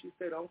this. And she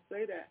said, don't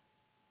say that.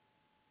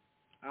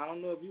 I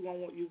don't know if you're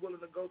willing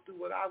to go through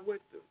what I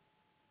went through.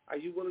 Are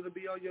you willing to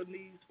be on your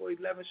knees for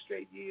 11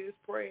 straight years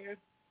praying?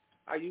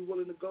 Are you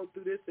willing to go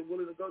through this and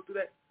willing to go through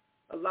that?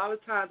 A lot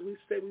of times we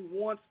say we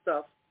want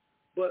stuff,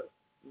 but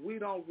we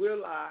don't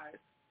realize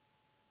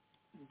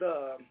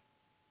the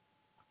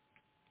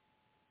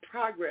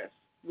progress.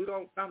 I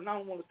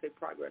don't want to say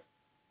progress.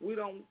 We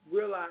don't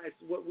realize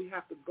what we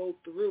have to go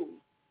through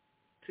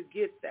to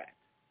get that.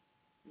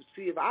 You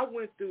see, if I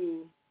went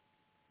through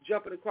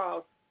jumping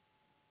across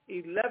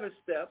 11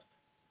 steps,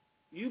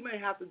 you may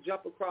have to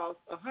jump across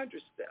 100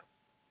 steps.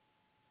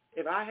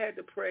 If I had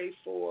to pray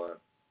for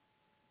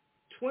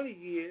 20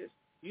 years,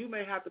 you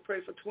may have to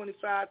pray for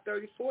 25,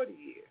 30, 40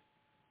 years.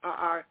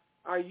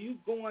 Are you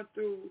going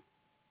through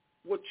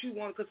what you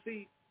want? Because,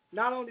 see,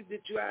 not only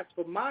did you ask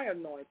for my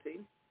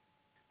anointing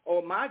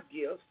or my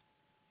gifts,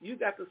 you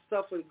got to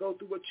suffer and go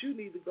through what you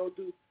need to go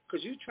through,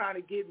 because you're trying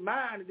to get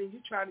mine and then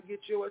you're trying to get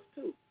yours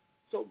too.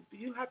 So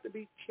you have to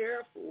be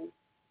careful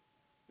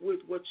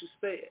with what you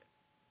said.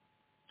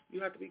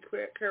 You have to be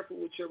careful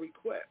with your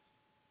requests.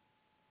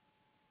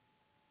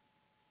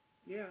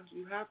 Yeah,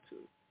 you have to.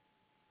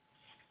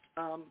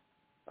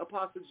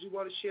 Apostle, do you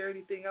want to share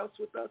anything else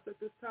with us at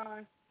this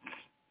time?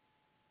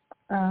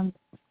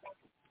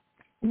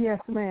 Yes,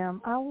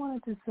 ma'am. I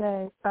wanted to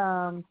say,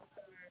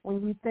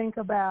 when you think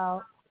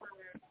about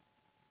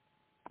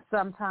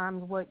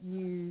sometimes what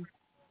you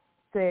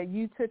said,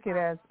 you took it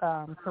as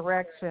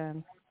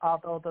correction,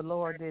 although the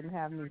Lord didn't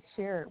have me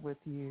share it with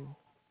you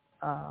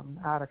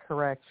out of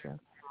correction.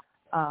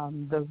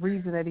 The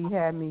reason that he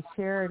had me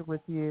share it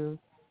with you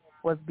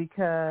was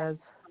because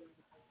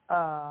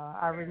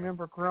I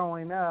remember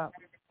growing up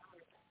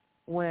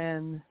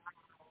when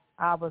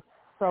I was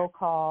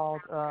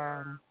so-called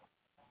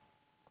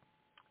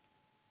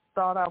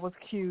thought I was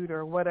cute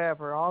or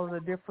whatever, all of the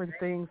different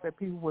things that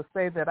people would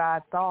say that I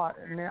thought,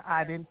 and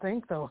I didn't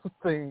think those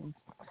things.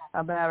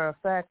 As a matter of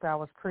fact, I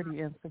was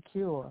pretty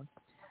insecure,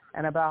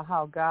 and about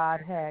how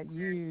God had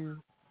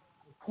you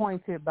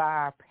pointed by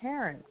our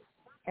parents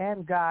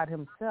and God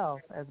himself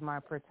as my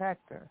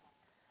protector.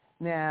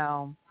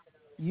 Now,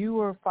 you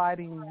were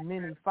fighting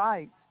many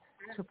fights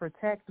to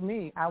protect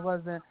me. I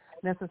wasn't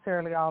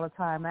necessarily all the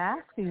time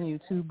asking you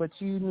to, but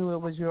you knew it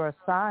was your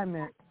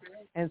assignment,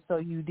 and so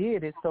you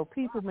did it. So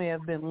people may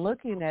have been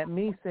looking at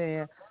me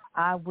saying,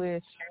 I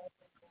wish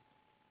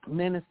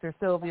Minister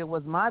Sylvia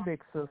was my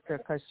big sister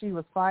because she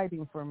was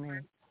fighting for me.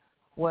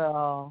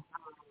 Well,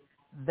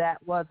 that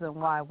wasn't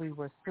why we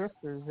were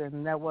sisters,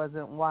 and that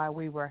wasn't why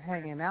we were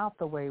hanging out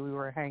the way we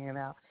were hanging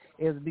out.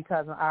 It was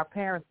because our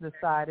parents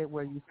decided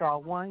where you saw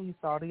one, you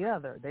saw the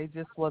other. They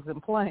just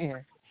wasn't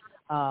playing.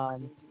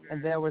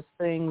 And there was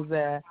things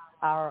that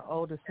our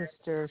older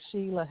sister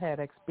Sheila had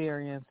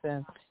experienced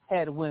and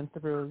had went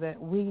through that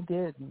we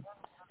didn't.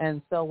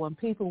 And so when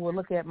people would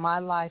look at my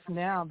life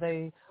now,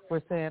 they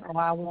were saying, oh,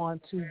 I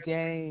want to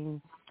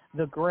gain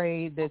the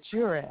grade that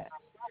you're at.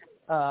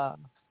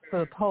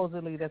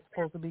 Supposedly that's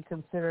supposed to be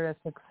considered as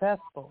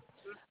successful.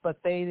 But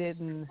they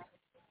didn't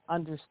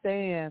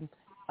understand.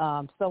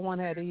 Someone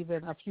had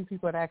even, a few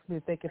people had asked me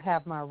if they could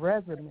have my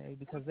resume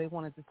because they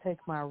wanted to take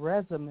my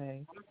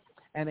resume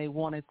and they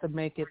wanted to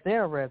make it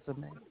their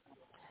resume.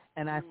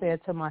 And I said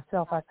to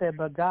myself, I said,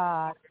 but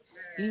God,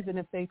 even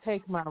if they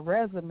take my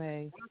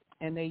resume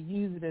and they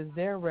use it as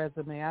their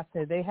resume, I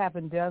said, they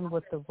haven't done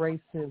with the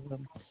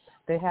racism.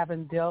 They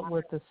haven't dealt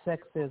with the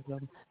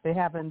sexism. They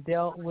haven't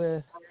dealt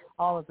with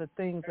all of the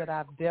things that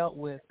I've dealt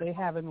with. They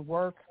haven't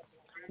worked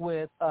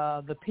with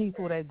the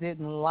people that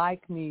didn't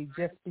like me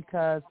just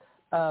because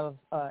of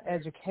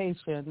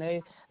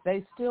education.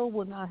 They still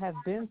would not have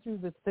been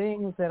through the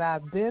things that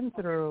I've been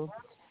through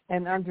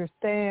and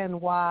understand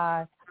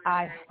why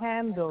I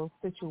handle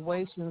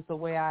situations the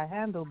way I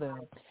handle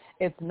them.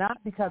 It's not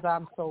because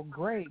I'm so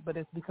great, but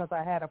it's because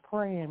I had a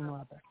praying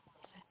mother.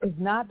 It's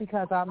not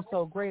because I'm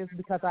so great, it's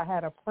because I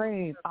had a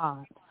praying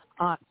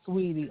aunt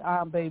Sweetie,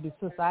 aunt baby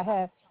sister. I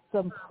had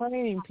some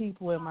praying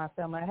people in my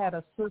family. I had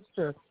a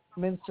sister,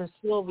 Minister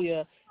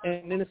Sylvia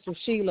and Minister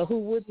Sheila, who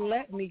wouldn't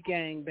let me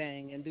gang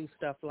bang and do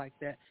stuff like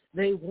that.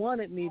 They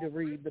wanted me to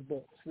read the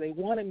books. They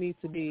wanted me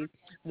to be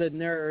the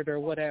nerd or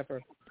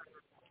whatever.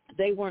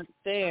 They weren't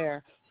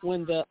there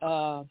when the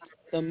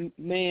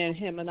man,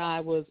 him and I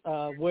was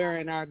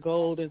wearing our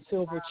gold and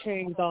silver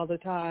chains all the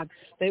time.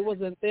 They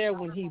wasn't there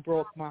when he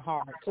broke my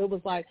heart. So it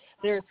was like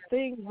there's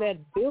things that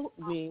built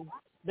me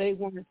they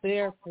weren't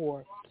there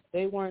for.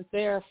 They weren't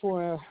there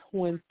for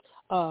when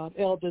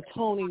Elder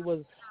Tony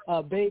was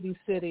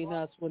babysitting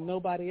us when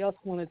nobody else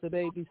wanted to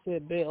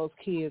babysit Bell's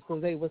kids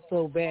because they were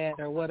so bad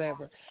or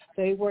whatever.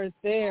 They weren't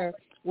there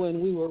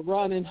when we were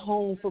running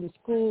home from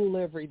school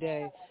every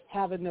day,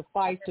 having to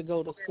fight to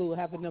go to school,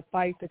 having to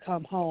fight to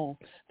come home.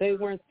 They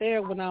weren't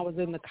there when I was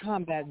in the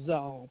combat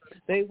zone.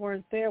 They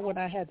weren't there when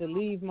I had to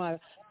leave my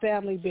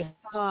family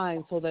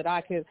behind so that I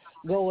could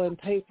go and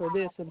pay for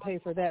this and pay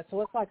for that.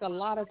 So it's like a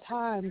lot of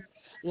times,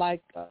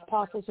 like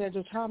Apostle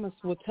Sandra Thomas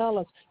would tell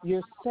us,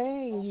 you're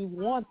saying you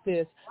want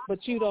this,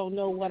 but you don't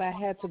know what I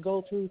had to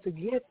go through to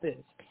get this.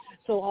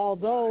 So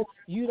although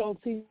you don't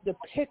see the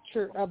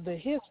picture of the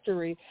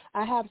history,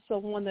 I have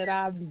someone that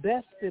I've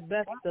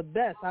the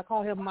best. I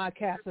call him my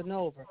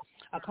Casanova.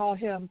 I call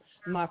him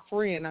my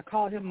friend. I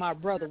call him my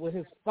brother with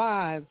his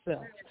fine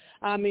self.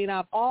 I mean,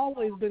 I've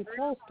always been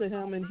close to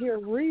him, and here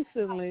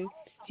recently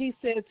he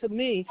said to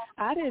me,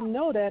 I didn't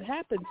know that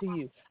happened to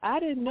you. I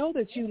didn't know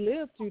that you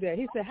lived through that.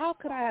 He said, how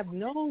could I have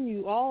known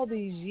you all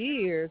these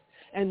years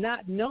and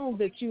not known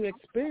that you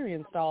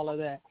experienced all of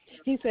that?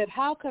 He said,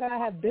 how could I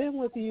have been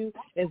with you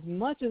as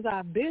much as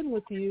I've been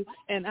with you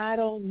and I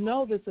don't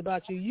know this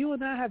about you? You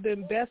and I have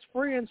been best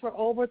friends for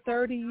over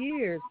 30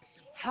 years.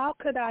 How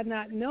could I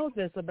not know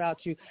this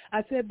about you?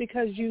 I said,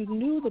 because you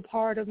knew the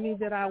part of me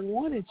that I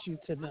wanted you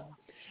to know.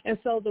 And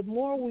so the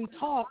more we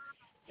talk,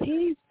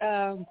 he's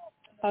a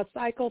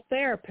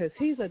psychotherapist.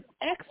 He's an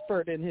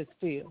expert in his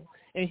field.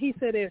 And he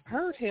said it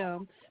hurt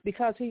him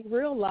because he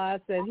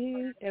realized that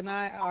he and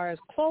I are as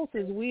close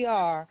as we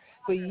are,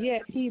 but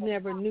yet he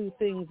never knew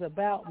things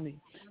about me.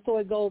 So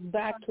it goes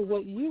back to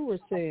what you were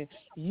saying.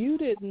 You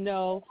didn't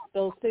know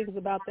those things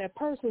about that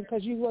person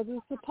because you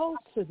wasn't supposed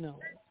to know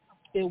it.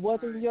 It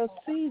wasn't your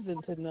season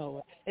to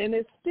know it, and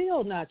it's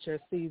still not your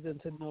season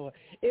to know it.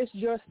 It's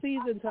your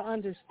season to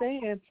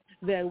understand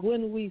that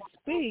when we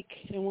speak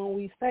and when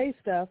we say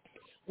stuff,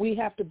 we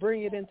have to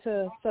bring it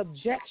into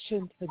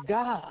subjection to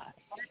God.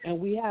 And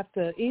we have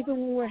to, even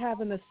when we're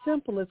having the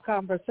simplest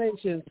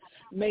conversations,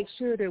 make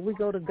sure that we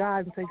go to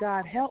God and say,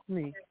 God, help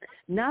me.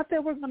 Not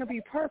that we're going to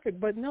be perfect,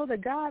 but know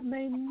that God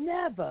may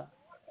never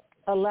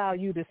allow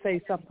you to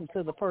say something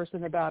to the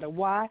person about it.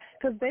 Why?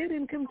 Because they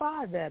didn't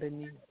confide that in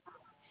you.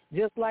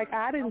 Just like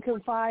I didn't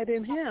confide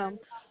in him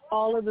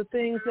all of the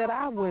things that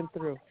I went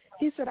through.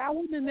 He said, I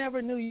would have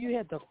never knew you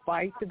had to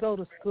fight to go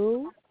to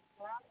school.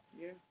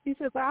 Yeah. He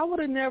says, I would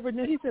have never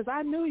knew. He says,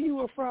 I knew you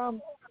were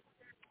from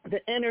the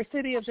inner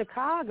city of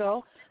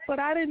Chicago, but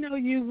I didn't know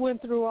you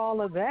went through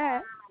all of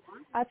that.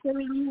 I said,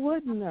 you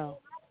wouldn't know.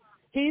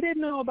 He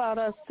didn't know about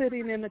us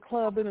sitting in the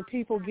club and the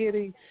people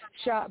getting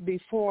shot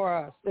before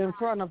us, in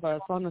front of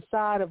us, on the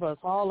side of us,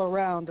 all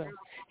around us.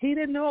 He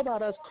didn't know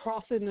about us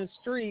crossing the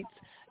streets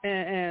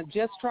and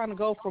just trying to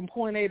go from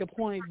point A to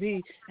point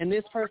B and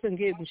this person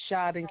getting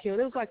shot and killed.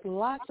 It was like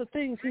lots of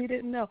things he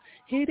didn't know.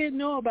 He didn't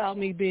know about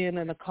me being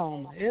in a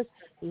coma. It's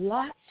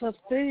lots of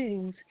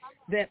things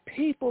that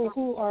people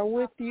who are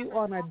with you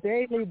on a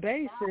daily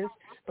basis,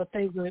 but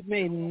they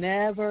may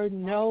never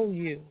know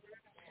you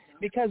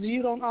because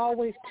you don't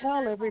always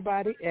tell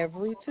everybody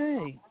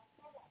everything.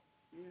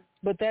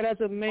 But that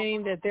doesn't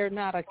mean that they're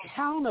not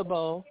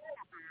accountable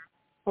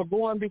for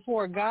going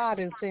before God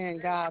and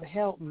saying, God,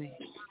 help me.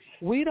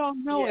 We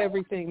don't know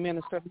everything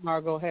Minister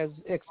Margot has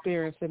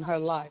experienced in her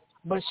life,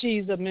 but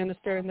she's a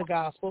minister in the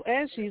gospel,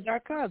 and she's our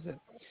cousin.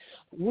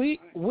 We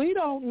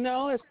don't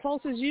know, as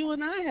close as you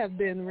and I have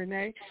been,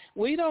 Renee,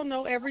 we don't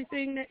know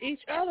everything that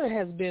each other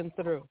has been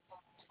through,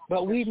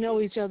 but we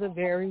know each other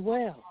very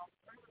well.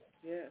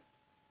 Yes.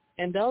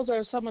 And those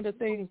are some of the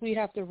things we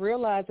have to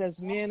realize as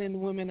men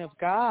and women of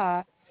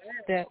God,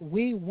 that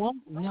we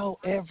won't know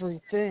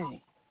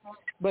everything.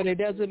 But it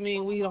doesn't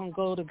mean we don't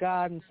go to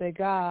God and say,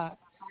 God,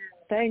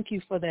 thank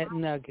you for that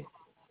nugget.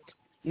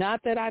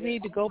 Not that I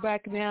need to go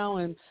back now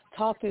and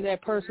talk to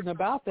that person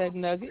about that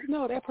nugget.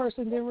 No, that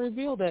person didn't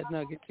reveal that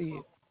nugget to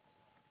you.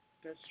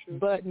 That's true.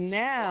 But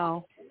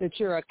now that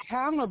you're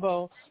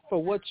accountable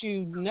for what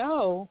you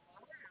know,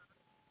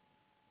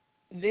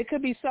 it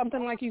could be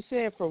something like you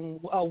said from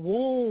a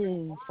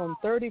wound from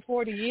 30,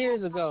 40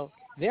 years ago.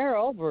 They're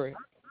over it.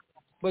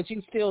 But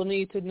you still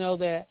need to know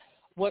that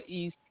what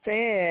you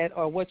said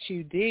or what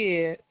you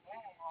did,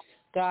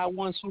 God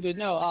wants you to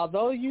know.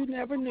 Although you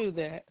never knew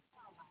that,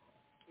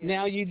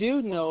 now you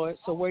do know it,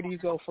 so where do you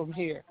go from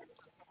here?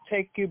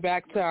 Take you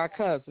back to our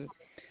cousin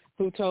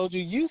who told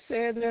you, you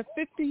said that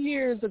 50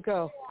 years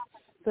ago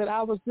that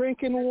I was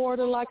drinking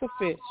water like a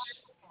fish.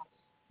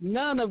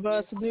 None of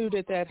us knew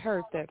that that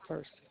hurt that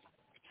person.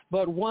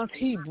 But once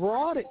he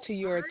brought it to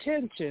your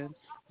attention,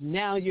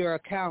 now you're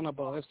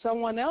accountable. If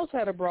someone else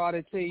had brought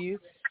it to you,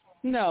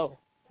 no,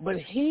 but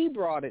he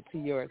brought it to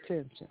your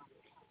attention.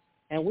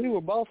 And we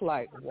were both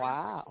like,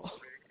 wow,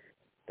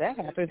 that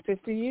happened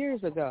 50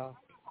 years ago.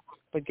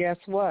 But guess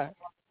what?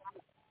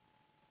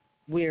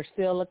 We're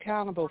still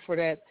accountable for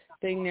that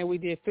thing that we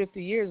did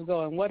 50 years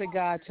ago. And what did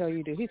God tell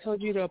you to do? He told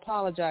you to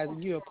apologize.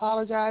 And you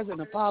apologize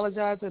and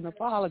apologize and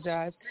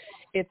apologize.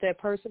 If that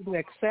person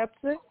accepts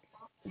it,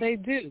 they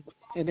do.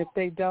 And if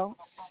they don't,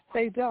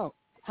 they don't.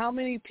 How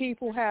many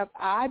people have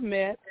I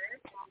met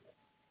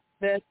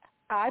that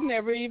I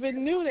never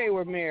even knew they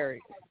were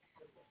married?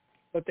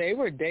 But they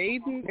were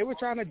dating. They were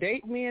trying to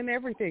date me and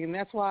everything. And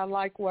that's why I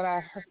like what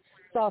I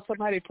saw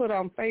somebody put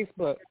on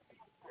Facebook.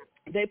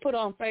 They put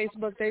on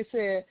Facebook, they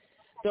said,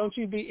 don't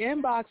you be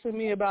inboxing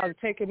me about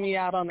taking me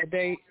out on a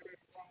date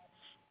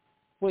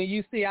when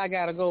you see I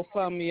got a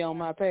GoFundMe on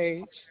my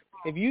page.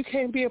 If you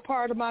can't be a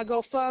part of my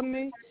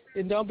GoFundMe,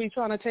 then don't be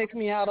trying to take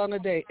me out on a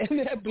date. And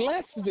that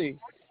blessed me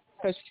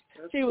because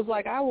she was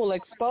like, I will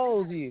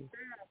expose you.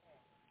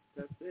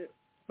 That's it.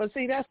 But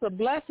see, that's a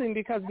blessing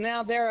because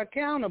now they're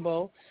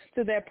accountable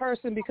to that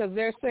person because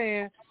they're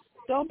saying,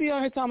 don't be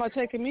on here talking about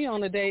taking me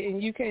on a date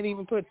and you can't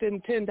even put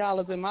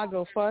 $10 in my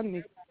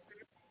GoFundMe.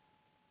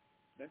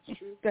 That's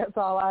true. That's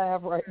all I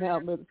have right now,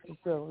 Mr.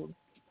 Sylvie.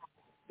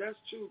 That's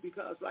true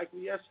because like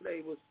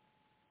yesterday was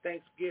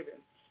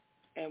Thanksgiving,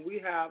 and we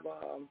have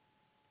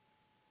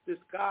this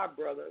God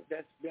brother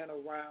that's been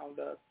around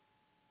us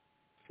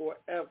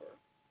forever.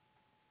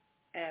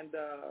 And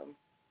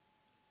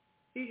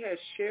he has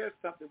shared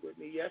something with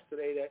me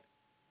yesterday that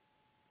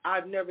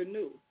I never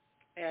knew.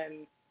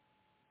 And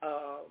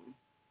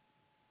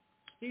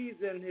he's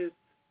in his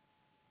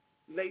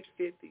late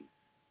 50s.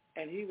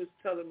 And he was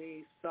telling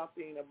me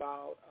something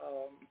about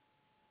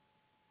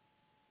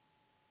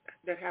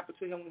that happened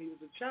to him when he was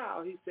a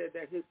child. He said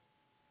that his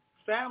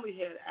family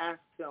had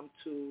asked him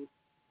to,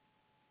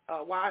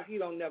 why he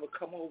don't never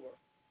come over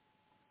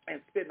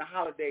and spend the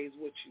holidays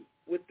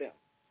with them.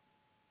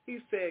 He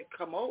said,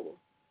 come over.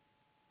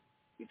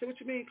 He said,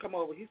 what you mean come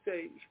over? He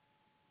said,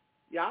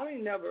 y'all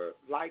ain't never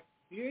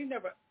you ain't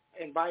never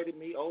invited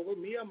me over,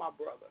 me or my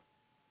brother.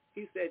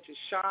 He said,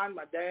 Jashawn,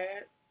 my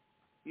dad,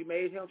 you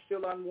made him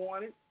feel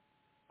unwanted.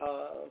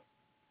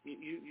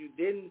 You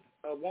didn't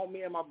want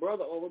me and my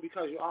brother over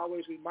because you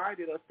always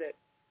reminded us that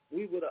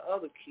we were the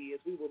other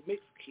kids. We were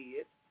mixed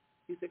kids.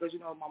 He said, because,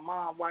 my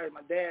mom white and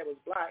my dad was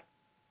black.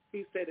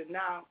 He said, and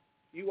now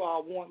you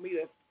all want me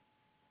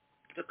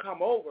to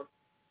come over.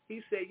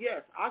 He said,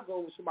 yes, I go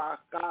over to my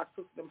God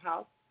system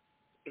house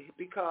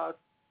because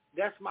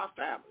that's my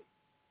family.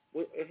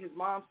 And his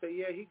mom said,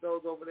 yeah, he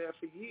goes over there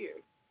for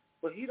years.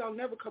 But he don't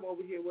never come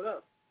over here with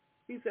us.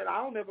 He said,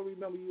 I don't ever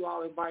remember you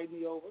all inviting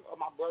me over or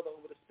my brother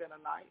over to spend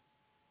a night.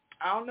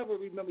 I don't never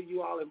remember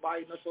you all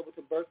inviting us over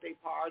to birthday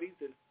parties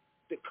and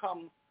to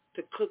come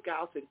to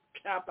cookouts and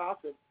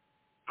campouts. And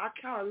I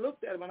kind of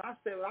looked at him and I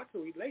said, well, I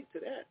can relate to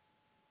that.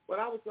 But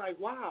I was like,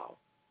 wow.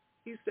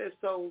 He said,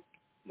 so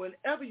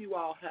whenever you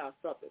all have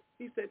something,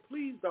 he said,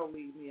 please don't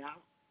leave me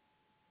out.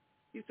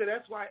 He said,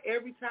 that's why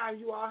every time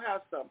you all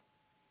have something,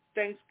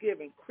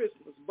 Thanksgiving,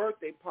 Christmas,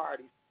 birthday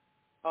parties,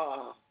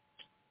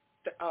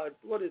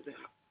 what is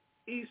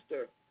it,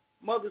 Easter,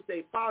 Mother's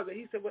Day, Father's Day,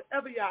 he said,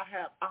 whatever y'all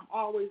have, I'm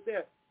always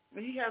there.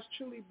 And he has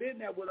truly been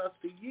there with us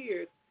for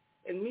years.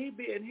 And me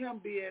being him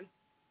being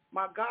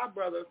my god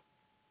brother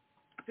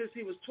since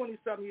he was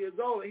 20-something years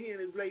old and he in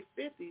his late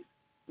 50s,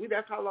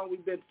 that's how long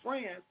we've been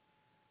friends.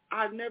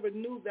 I never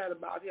knew that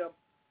about him.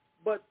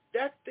 But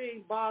that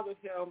thing bothered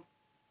him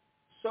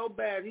so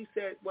bad. He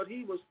said what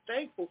he was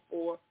thankful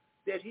for,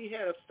 that he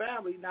had a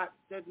family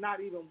that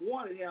not even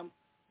wanted him,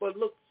 but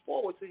looked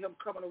forward to him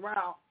coming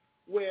around,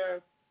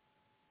 where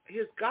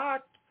his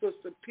god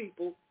sister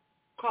people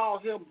call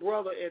him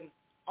brother and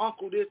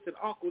uncle this and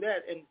uncle that,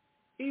 and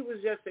he was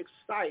just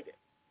excited.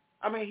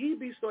 I mean, he'd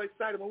be so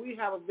excited when we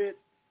have events,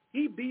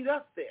 he beat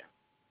us there.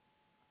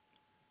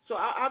 So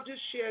I'll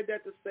just share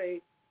that to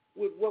say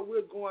with what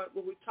we're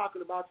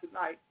talking about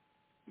tonight.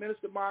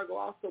 Minister Margot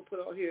also put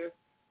on here,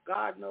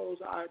 God knows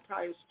our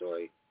entire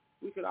story.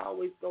 We can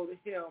always go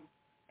to him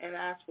and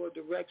ask for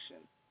direction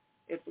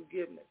and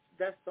forgiveness.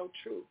 That's so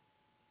true.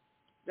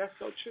 That's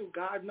so true.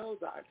 God knows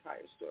our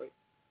entire story.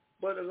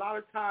 But a lot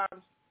of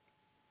times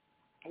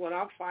what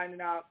I'm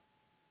finding out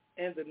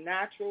in the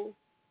natural,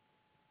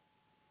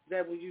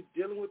 that when you're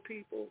dealing with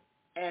people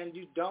and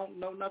you don't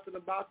know nothing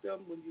about them,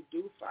 when you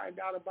do find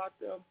out about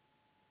them,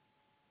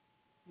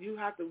 you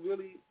have to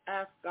really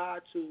ask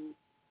God to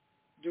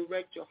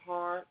direct your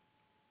heart,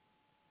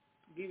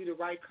 give you the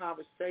right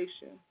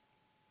conversation,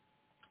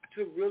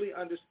 to really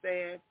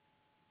understand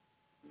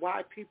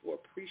why people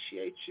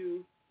appreciate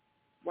you,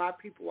 why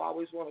people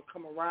always want to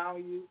come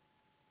around you.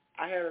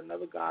 I had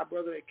another god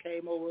brother that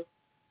came over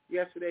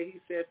yesterday. He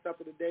said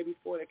something the day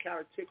before that kind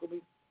of tickled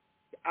me.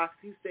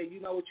 He said, you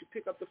know what, you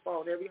pick up the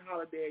phone every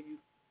holiday,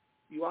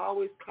 you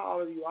always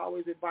call and you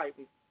always invite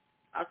me.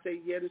 I said,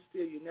 yet and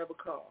still you never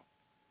come.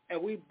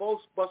 And we both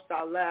bust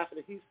out laughing,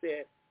 and he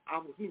said,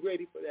 I'm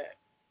ready for that.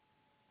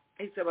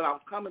 He said, but I'm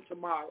coming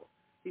tomorrow.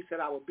 He said,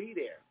 I will be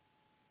there.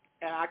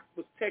 And I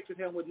was texting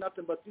him with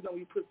nothing but, you know,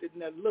 you put it in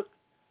that look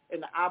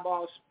and the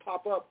eyeballs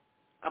pop up.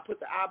 I put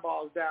the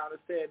eyeballs down and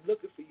said,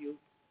 looking for you.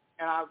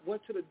 And I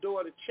went to the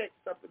door to check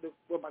something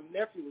what my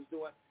nephew was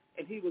doing,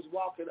 and he was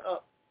walking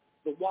up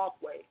the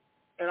walkway.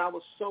 And I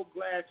was so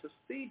glad to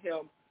see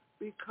him,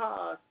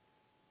 because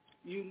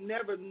you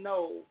never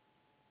know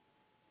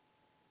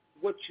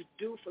what you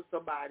do for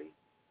somebody,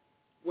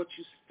 what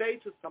you say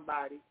to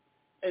somebody,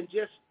 and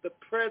just the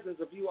presence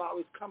of you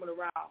always coming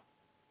around,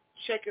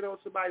 checking on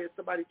somebody and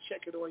somebody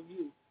checking on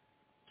you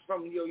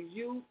from your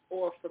youth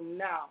or from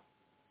now.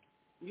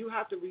 You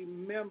have to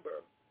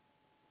remember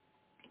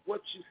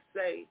what you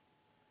say,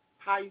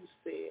 how you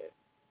said,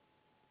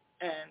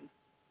 and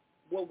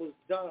what was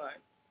done.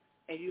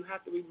 And you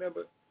have to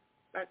remember,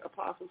 like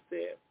Apostle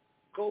said,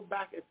 go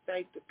back and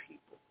thank the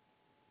people.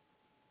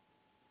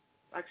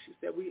 Like she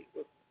said,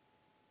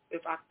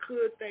 if I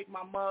could thank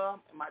my mom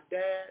and my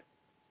dad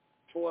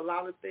for a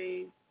lot of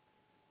things,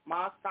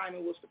 my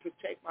assignment was to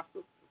protect my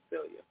sister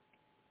Cecilia.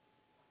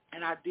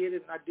 And I did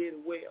it, and I did it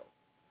well.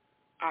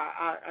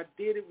 I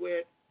did it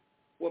with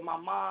what my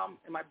mom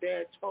and my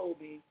dad told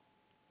me,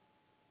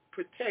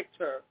 protect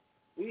her.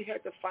 We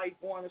had to fight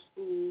going to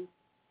school.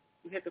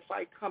 We had to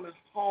fight coming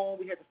home.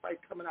 We had to fight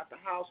coming out the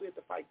house. We had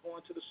to fight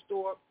going to the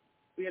store.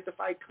 We had to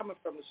fight coming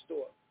from the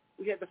store.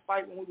 We had to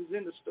fight when we was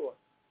in the store.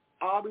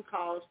 All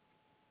because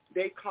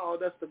they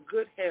called us the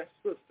good hair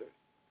sisters.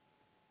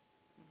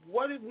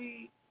 What did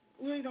we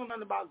ain't know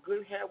nothing about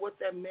good hair, what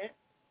that meant,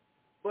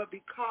 but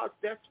because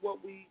that's where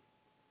we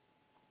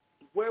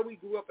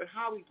grew up and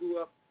how we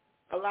grew up,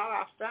 a lot of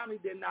our family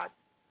did not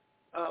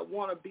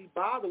want to be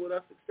bothered with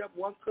us, except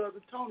one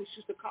cousin, Tony. She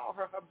used to call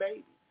her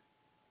baby.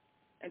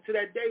 And to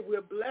that day,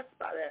 we're blessed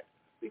by that,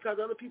 because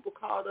other people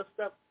called us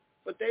stuff,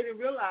 but they didn't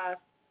realize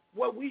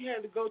what we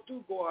had to go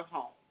through going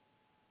home.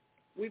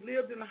 We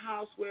lived in a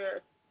house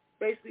where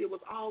basically it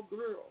was all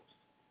girls.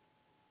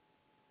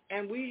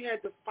 And we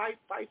had to fight.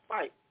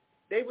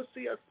 They would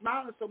see us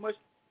smiling so much,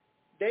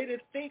 they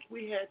didn't think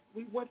we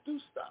went through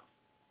stuff.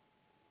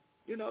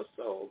 You know,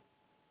 so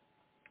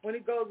when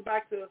it goes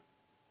back to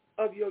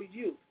of your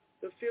youth,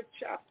 the 5th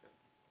chapter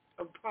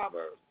of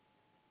Proverbs,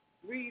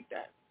 read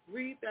that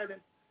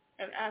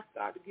and ask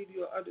God to give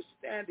you an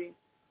understanding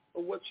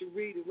of what you're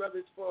reading, whether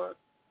it's for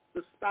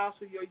the spouse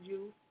of your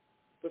youth,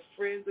 the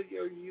friends of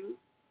your youth,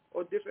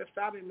 or different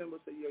family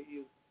members of your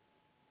youth.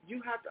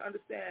 You have to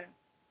understand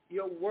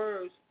your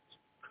words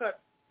cut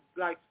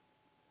like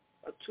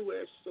a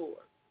two-edged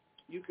sword.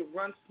 You can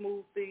run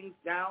smooth things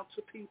down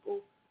to people,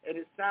 and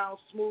it sounds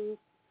smooth,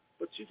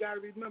 but you got to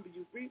remember,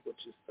 you reap what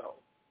you sow.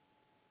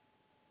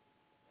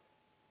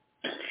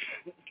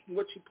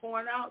 What you're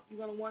pouring out, you're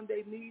going to one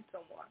day need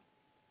someone.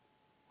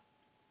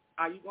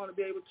 Are you going to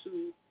be able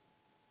to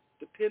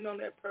depend on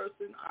that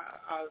person.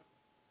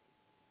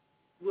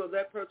 Will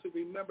that person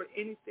remember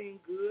anything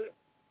good?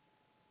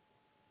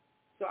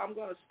 So I'm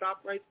going to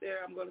stop right there.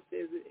 I'm going to say,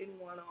 is there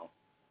anyone on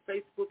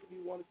Facebook? If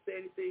you want to say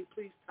anything,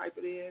 please type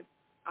it in.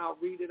 I'll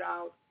read it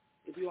out.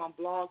 If you're on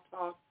Blog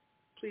Talk,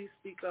 please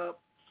speak up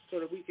so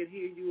that we can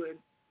hear you and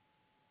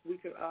we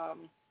can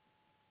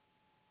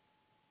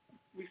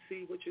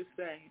receive what you're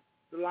saying.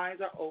 The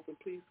lines are open.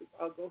 Please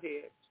go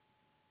ahead.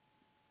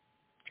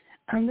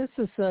 This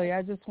is Cecilia.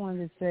 I just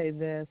wanted to say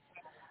this.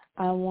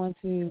 I want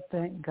to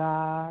thank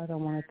God. I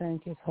want to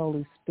thank His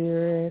Holy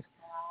Spirit.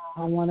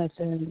 I want to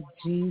thank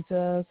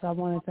Jesus. I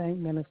want to thank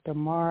Minister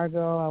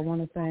Margot. I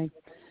want to thank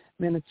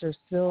Minister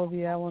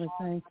Sylvia. I want to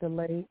thank the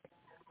late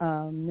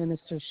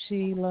Minister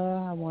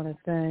Sheila. I want to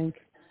thank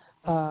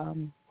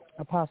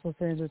Apostle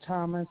Sandra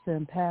Thomas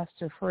and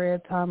Pastor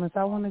Fred Thomas.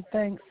 I want to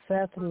thank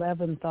Seth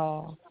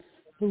Leventhal,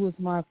 who was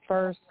my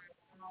first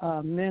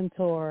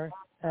mentor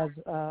as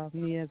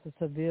me as a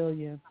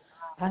civilian.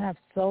 I have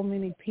so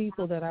many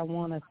people that I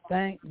want to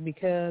thank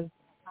because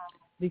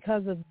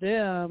of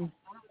them,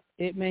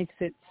 it makes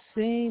it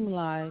seem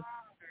like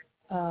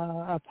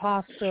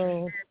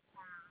Apostle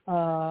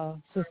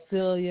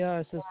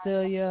Cecilia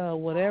or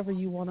whatever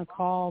you want to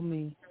call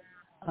me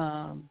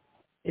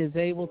is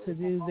able to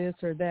do this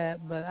or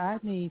that. But I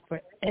need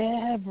for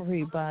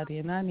everybody,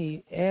 and I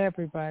need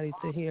everybody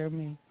to hear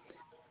me.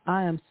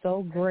 I am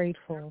so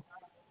grateful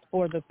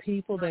for the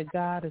people that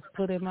God has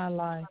put in my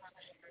life.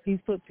 He's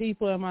put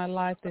people in my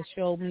life that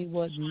showed me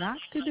what not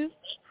to do,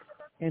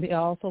 and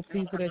also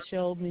people that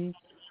showed me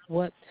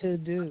what to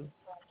do.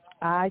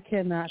 I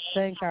cannot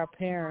thank our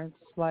parents,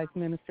 like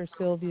Minister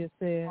Sylvia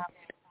said.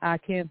 I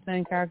can't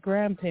thank our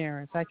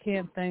grandparents. I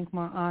can't thank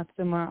my aunts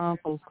and my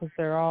uncles because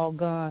they're all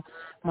gone.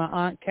 My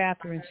Aunt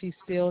Catherine, she's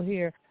still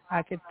here.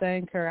 I could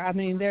thank her. I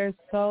mean, there's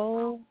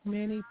so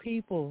many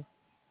people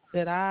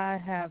that I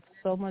have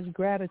so much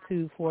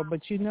gratitude for.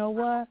 But you know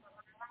what?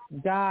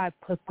 God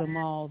put them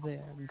all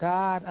there.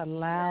 God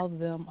allowed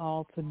them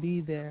all to be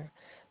there.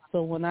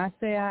 So when I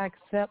say I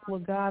accept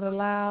what God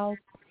allows,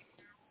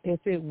 if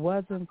it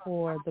wasn't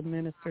for the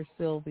Minister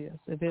Sylvia's,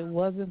 if it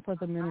wasn't for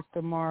the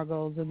Minister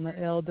Margot's and the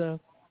Elder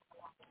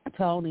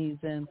Tony's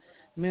and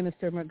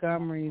Minister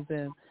Montgomery's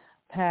and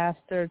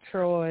Pastor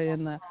Troy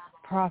and the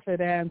Prophet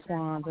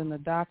Antoine's and the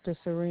Dr.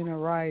 Serena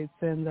Wrights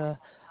and the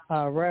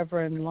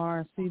Reverend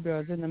Lawrence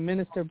Seabirds and the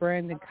Minister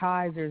Brandon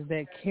Kaiser's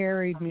that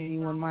carried me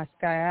when my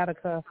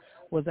sciatica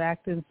was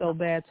acting so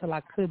bad till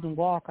I couldn't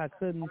walk, I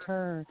couldn't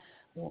turn.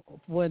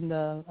 When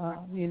the,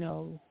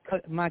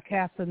 my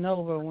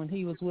Casanova, when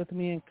he was with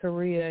me in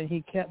Korea and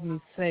he kept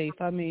me safe.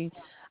 I mean,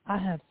 I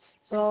have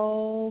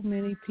so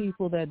many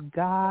people that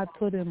God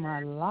put in my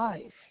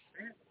life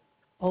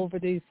over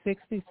these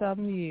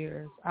 60-something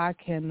years. I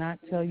cannot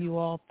tell you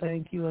all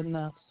thank you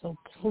enough. So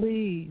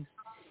please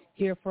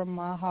hear from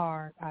my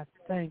heart. I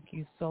thank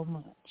you so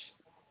much.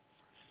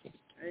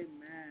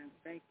 Amen.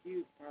 Thank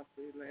you,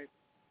 Prophet-elect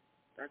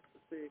Dr.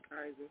 Cecilia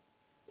Kaiser.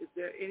 Is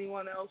there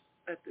anyone else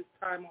at this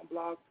time on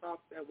Blog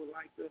Talk that would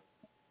like to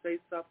say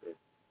something?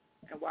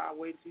 And while I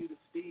wait for you to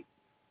speak,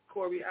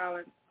 Corey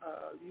Allen,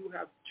 you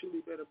have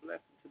truly been a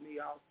blessing to me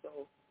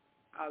also.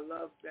 I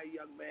love that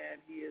young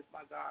man. He is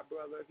my God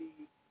brother. He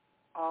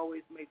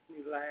always makes me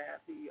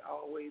laugh. He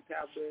always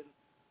has been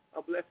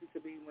a blessing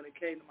to me when it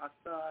came to my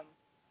son,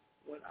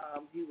 when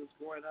he was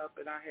growing up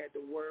and I had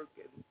to work,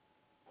 and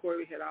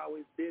Corey had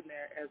always been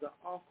there as an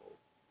uncle.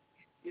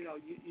 You know,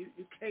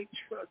 you can't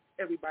trust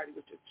everybody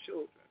with your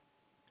children.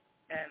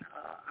 And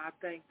I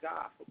thank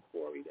God for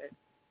Corey that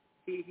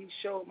he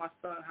showed my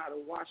son how to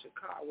wash a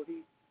car when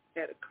he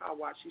had a car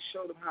wash. He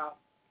showed him how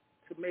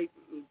to make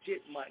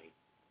legit money,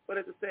 but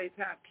at the same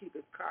time keep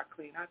his car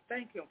clean. I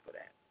thank him for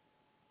that.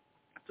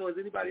 So is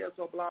anybody else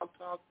on Blog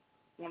Talk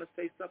want to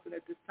say something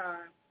at this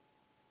time?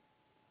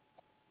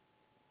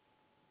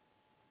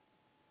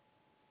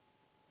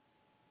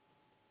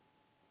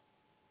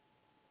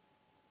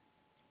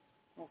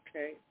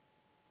 Okay.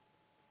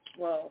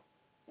 Well,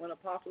 when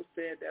Apostle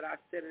said that I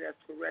said it as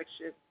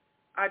correction,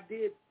 I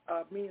did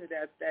mean it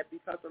as that,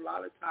 because a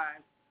lot of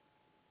times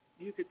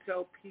you could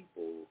tell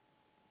people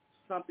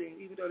something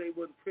even though they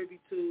weren't privy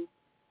to,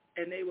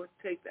 and they would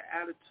take the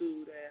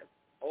attitude as,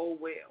 oh,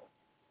 well.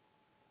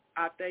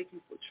 I thank you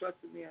for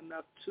trusting me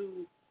enough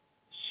to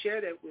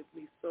share that with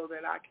me so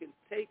that I can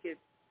take it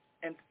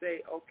and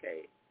say,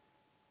 okay,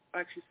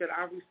 like she said,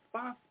 I'm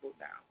responsible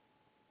now.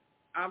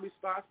 I'm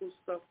responsible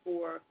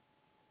for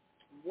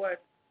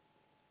what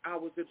I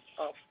was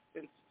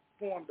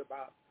informed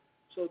about.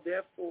 So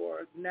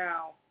therefore,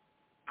 now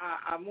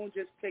I won't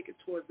just take it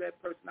towards that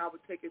person. I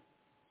would take it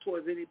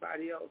towards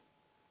anybody else.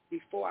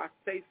 Before I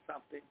say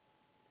something,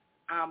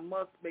 I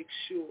must make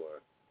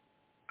sure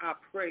I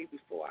pray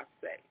before I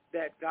say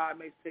that. God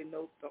may say,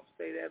 no, don't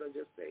say that, or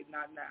just say,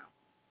 not now.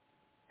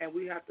 And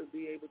we have to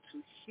be able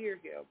to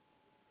hear him.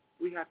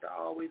 We have to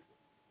always,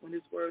 when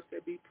his word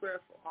said be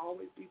prayerful,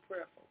 always be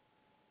prayerful.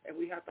 And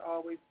we have to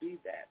always be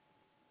that.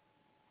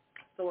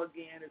 So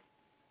again,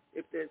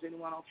 if there's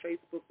anyone on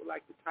Facebook who would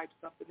like to type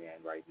something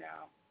in right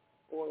now,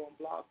 or on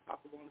Blog Talk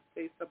want to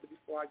say something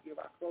before I give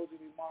our closing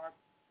remarks,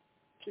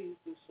 please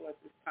do so at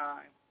this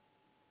time.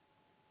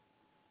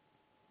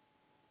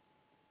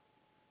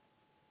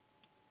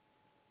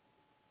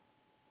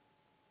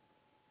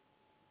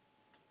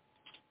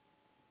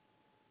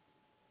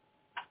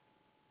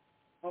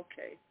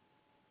 Okay.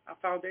 Our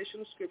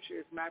foundational scripture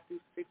is Matthew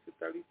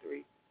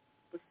 6:33.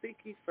 But seek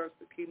ye first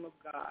the kingdom of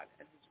God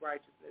and his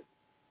righteousness,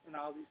 and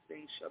all these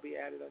things shall be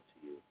added unto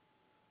you.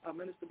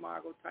 Minister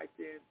Margot typed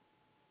in,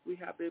 we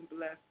have been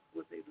blessed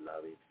with a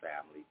loving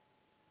family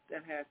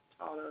that has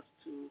taught us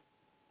to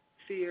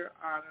fear,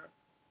 honor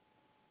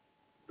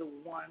the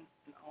one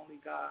and only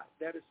God.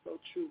 That is so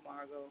true,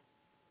 Margot,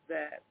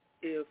 that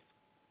if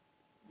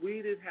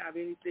we didn't have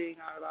anything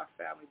out of our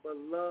family but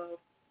love,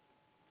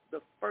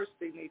 the first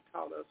thing they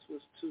taught us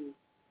was to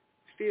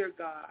fear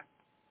God,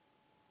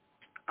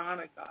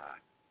 honor God,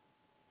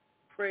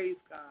 praise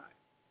God,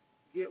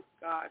 give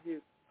God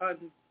his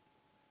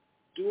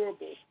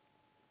undurable,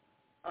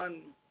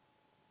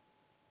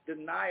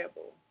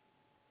 undeniable.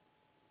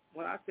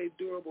 When I say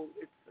durable,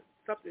 it's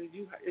something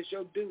it's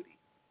your duty.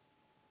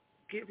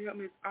 Give him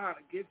his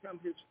honor, give him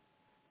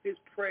his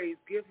praise,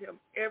 give him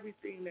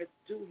everything that's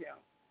due him.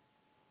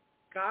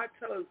 God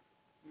tells us,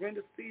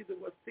 render Caesar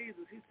what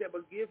Caesar's. He said,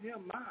 but give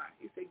him mine.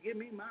 He said, give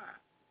me mine.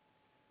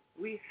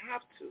 We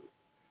have to.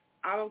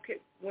 I don't care.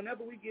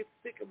 Whenever we get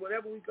sick or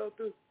whatever we go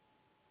through,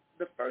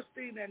 the first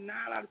thing that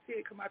 9 out of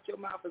 10 come out your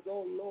mouth is,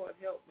 oh, Lord,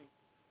 help me.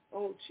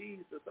 Oh,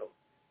 Jesus. Oh,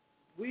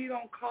 we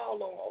don't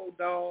call on old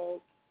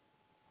dogs.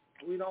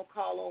 We don't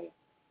call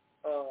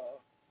on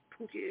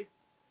Pookie,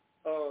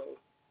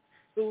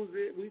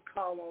 Susie. We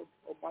call on,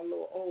 oh, my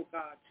Lord, oh,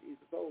 God,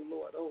 Jesus, oh,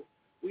 Lord, oh.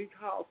 We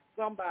call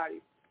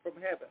somebody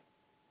from heaven.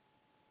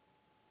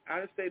 I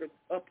didn't say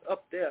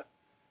up there.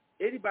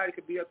 Anybody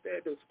could be up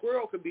there. The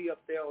squirrel could be up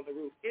there on the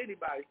roof.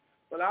 Anybody.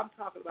 But I'm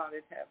talking about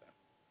in heaven.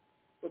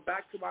 But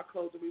back to my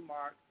closing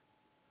remarks.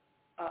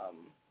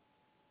 I'm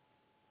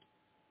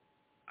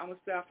going to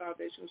say our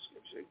foundational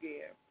scripture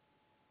again.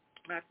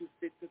 Matthew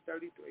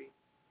 6:33.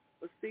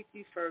 But seek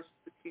ye first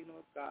the kingdom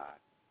of God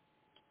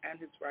and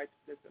his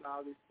righteousness, and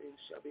all these things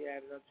shall be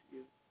added unto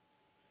you.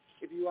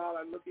 If you all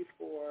are looking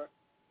for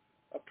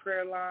a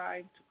prayer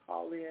line to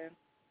call in,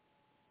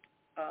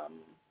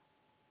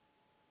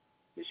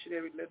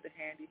 Missionary Linda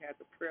Handy has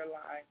a prayer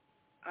line.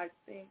 I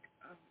think,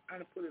 I'm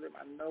trying to put it in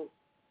my notes,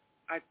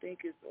 I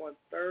think it's on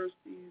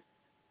Thursdays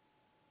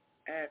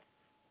at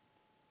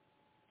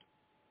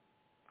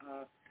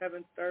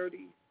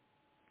 7:30,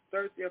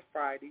 Thursday or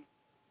Friday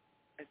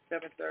at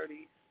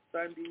 7:30,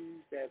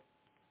 Sundays at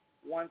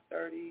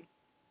 1:30.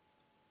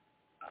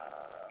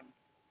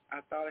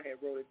 I thought I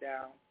had wrote it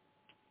down,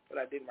 but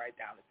I didn't write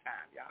down the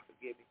time. Y'all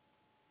forgive me.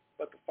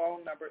 But the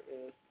phone number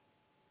is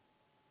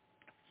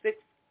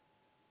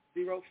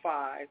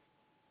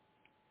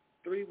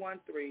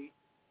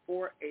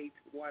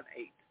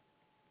 605-313-4818.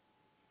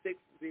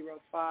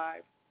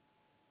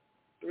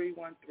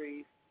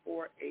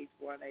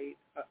 605-313-4818.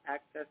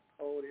 Access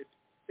code is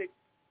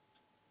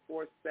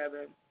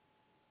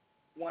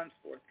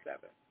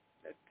 647147.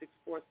 That's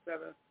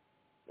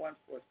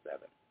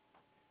 647147.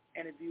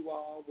 And if you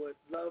all would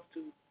love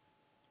to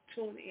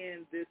tune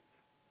in this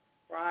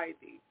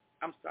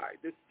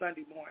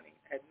Sunday morning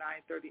at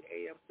 9:30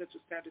 a.m.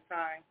 Central Standard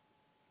Time,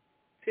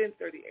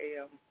 10:30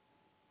 a.m.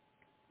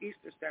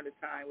 Eastern Standard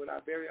Time with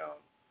our very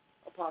own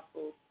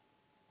Apostle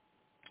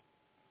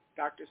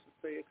Dr.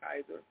 Cecilia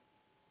Kaiser,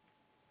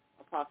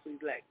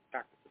 Apostle-elect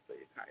Dr.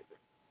 Cecilia Kaiser,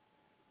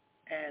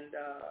 and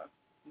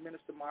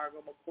Minister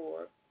Margot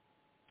McCord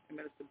and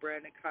Minister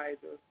Brandon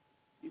Kaiser.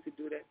 You could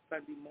do that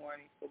Sunday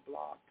morning for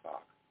Blog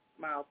Talk.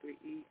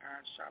 S.M.I.L.E.3E,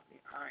 Iron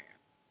Sharpening Iron.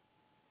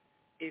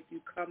 If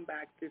you come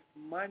back this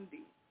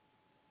Monday,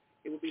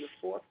 it will be the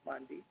fourth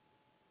Monday,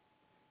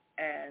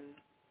 and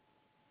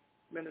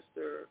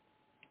Minister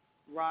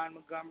Ron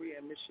Montgomery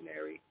and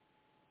Missionary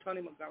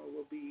Tony Montgomery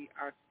will be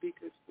our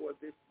speakers for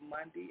this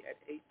Monday at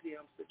 8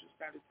 p.m. Central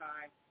Standard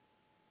Time,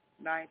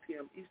 9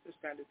 p.m. Eastern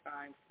Standard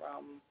Time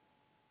from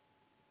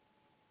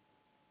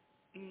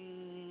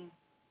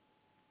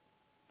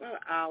about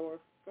an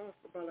hour. We're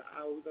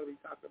going to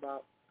be talking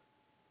about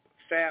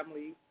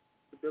family,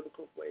 the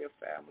biblical way of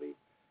family.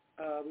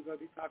 We're going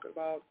to be talking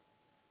about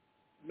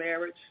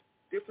marriage,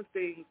 different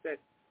things that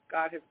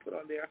God has put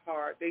on their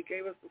heart. They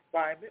gave us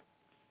assignment.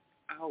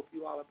 I hope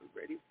you all will be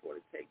ready for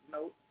it to take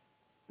notes.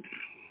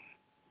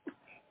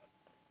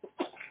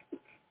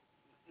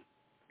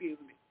 Excuse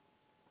me.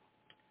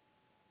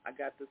 I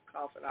got this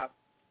cough,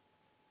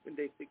 and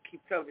they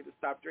keep telling me to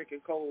stop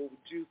drinking cold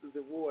juices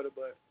and water,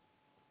 but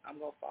I'm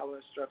going to follow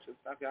instructions.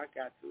 I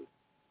got to.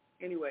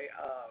 Anyway,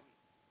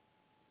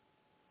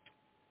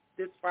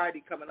 this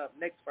Friday coming up,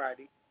 next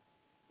Friday,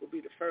 will be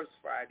the first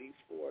Friday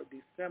for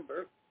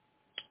December.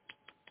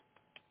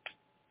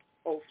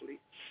 Hopefully,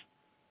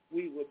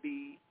 we will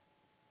be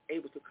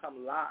able to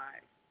come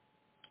live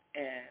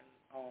and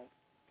on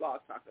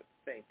Blog Talk at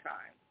the same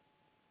time.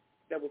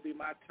 That will be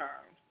my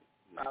turn.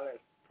 Now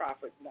let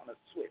Prophet want to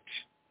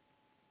switch.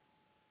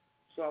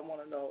 So I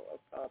want to know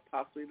if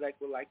Apostle-elect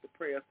would like to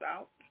pray us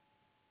out.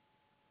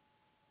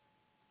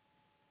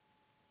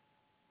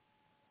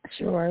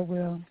 Sure, I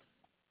will.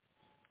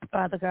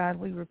 Father God,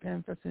 we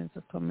repent for sins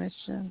of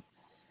commission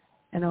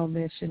and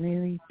omission,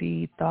 any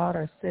deed, thought,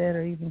 or said,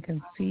 or even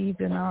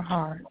conceived in our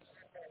hearts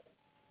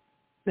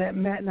that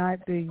might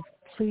not be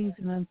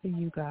pleasing unto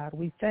you, God.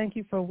 We thank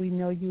you for we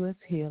know you as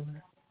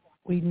healer.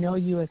 We know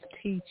you as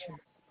teacher.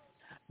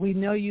 We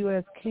know you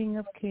as King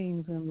of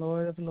kings and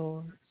Lord of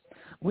lords.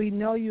 We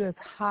know you as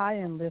high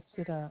and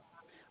lifted up.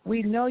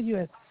 We know you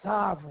as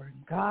sovereign.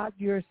 God,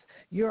 you're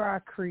our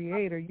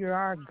creator. You're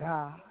our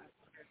God.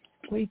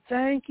 We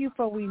thank you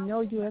for we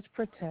know you as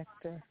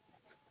protector.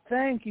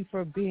 Thank you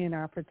for being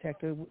our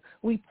protector.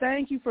 We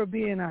thank you for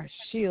being our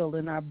shield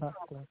and our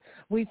buckler.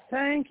 We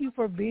thank you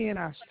for being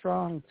our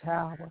strong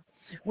tower.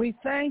 We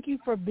thank you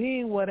for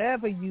being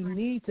whatever you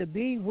need to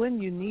be when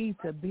you need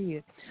to be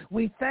it.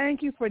 We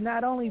thank you for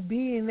not only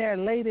being there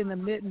late in the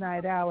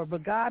midnight hour,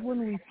 but God, when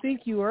we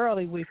seek you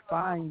early, we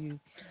find you.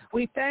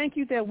 We thank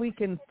you that we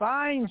can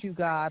find you,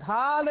 God.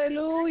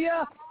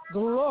 Hallelujah.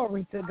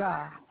 Glory to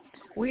God.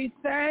 We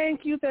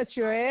thank you that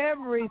you're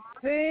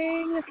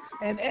everything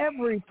and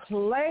every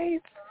place.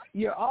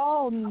 You're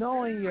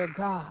all-knowing, you're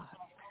God.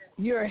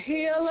 You're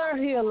healer,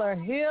 healer,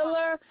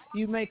 healer.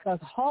 You make us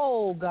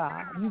whole,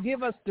 God. You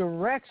give us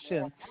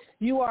direction.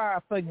 You are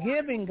a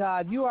forgiving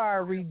God. You are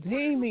a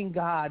redeeming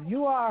God.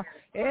 You are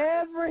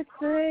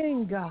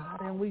everything,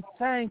 God. And we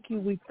thank you.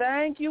 We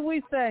thank you.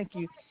 We thank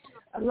you.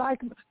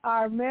 Like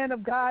our man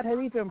of God had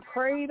even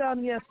prayed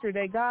on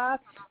yesterday, God,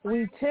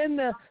 we tend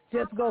to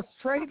just go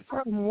straight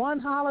from one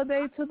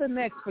holiday to the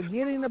next,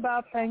 forgetting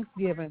about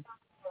Thanksgiving.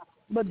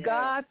 But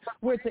God,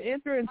 we're to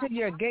enter into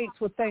your gates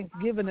with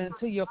thanksgiving and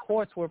into your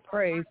courts with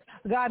praise.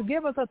 God,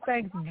 give us a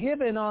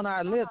thanksgiving on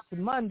our lips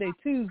Monday,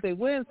 Tuesday,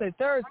 Wednesday,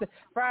 Thursday,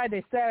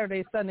 Friday,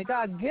 Saturday, Sunday.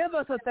 God, give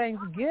us a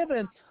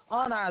thanksgiving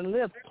on our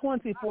lips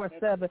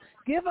 24/7.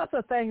 Give us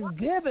a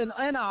thanksgiving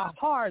in our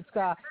hearts,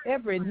 God,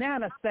 every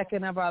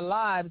nanosecond of our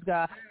lives,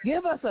 God.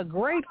 Give us a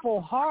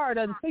grateful heart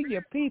unto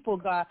your people,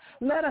 God.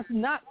 Let us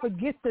not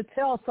forget to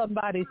tell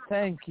somebody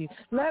thank you.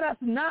 Let us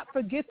not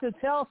forget to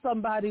tell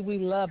somebody we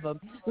love them.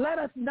 Let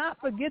us not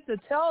forget to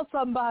tell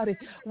somebody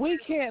we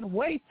can't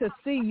wait to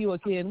see you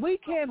again. We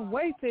can't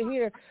wait to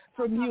hear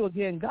from you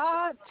again.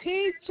 God,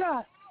 teach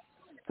us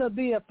to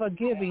be a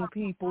forgiving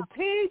people.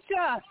 Teach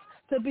us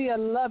to be a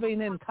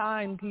loving and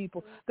kind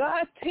people.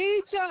 God,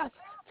 teach us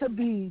to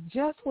be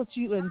just what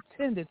you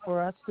intended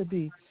for us to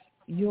be,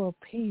 your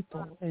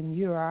people, and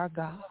you're our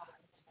God.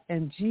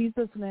 In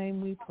Jesus' name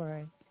we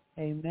pray.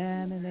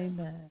 Amen and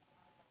amen.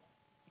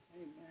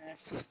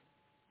 Amen.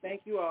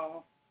 Thank you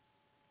all.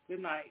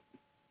 Good night.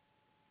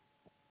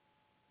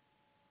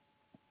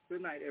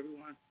 Good night,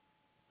 everyone.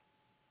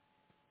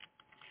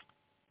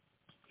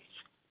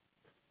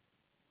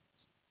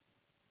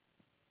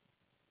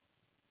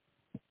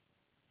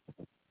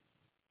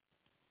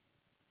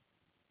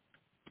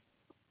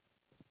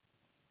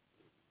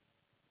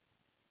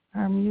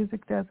 Our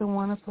music doesn't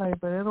want to play,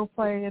 but it'll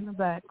play in the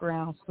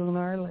background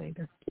sooner or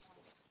later.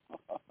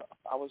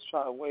 I was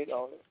trying to wait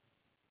on it.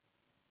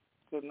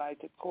 Good night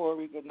to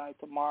Corey. Good night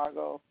to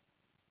Margot.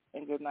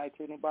 And good night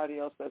to anybody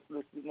else that's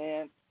listening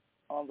in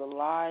on the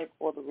live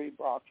or the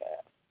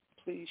rebroadcast.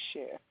 Please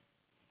share.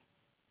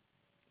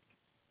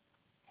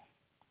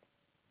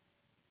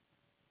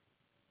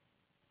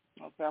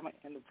 Okay, I'm going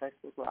to end the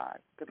Texas Live.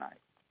 Good night.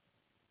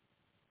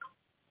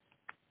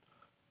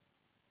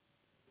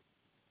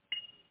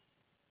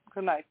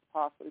 Good night,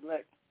 Apostle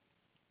Elect.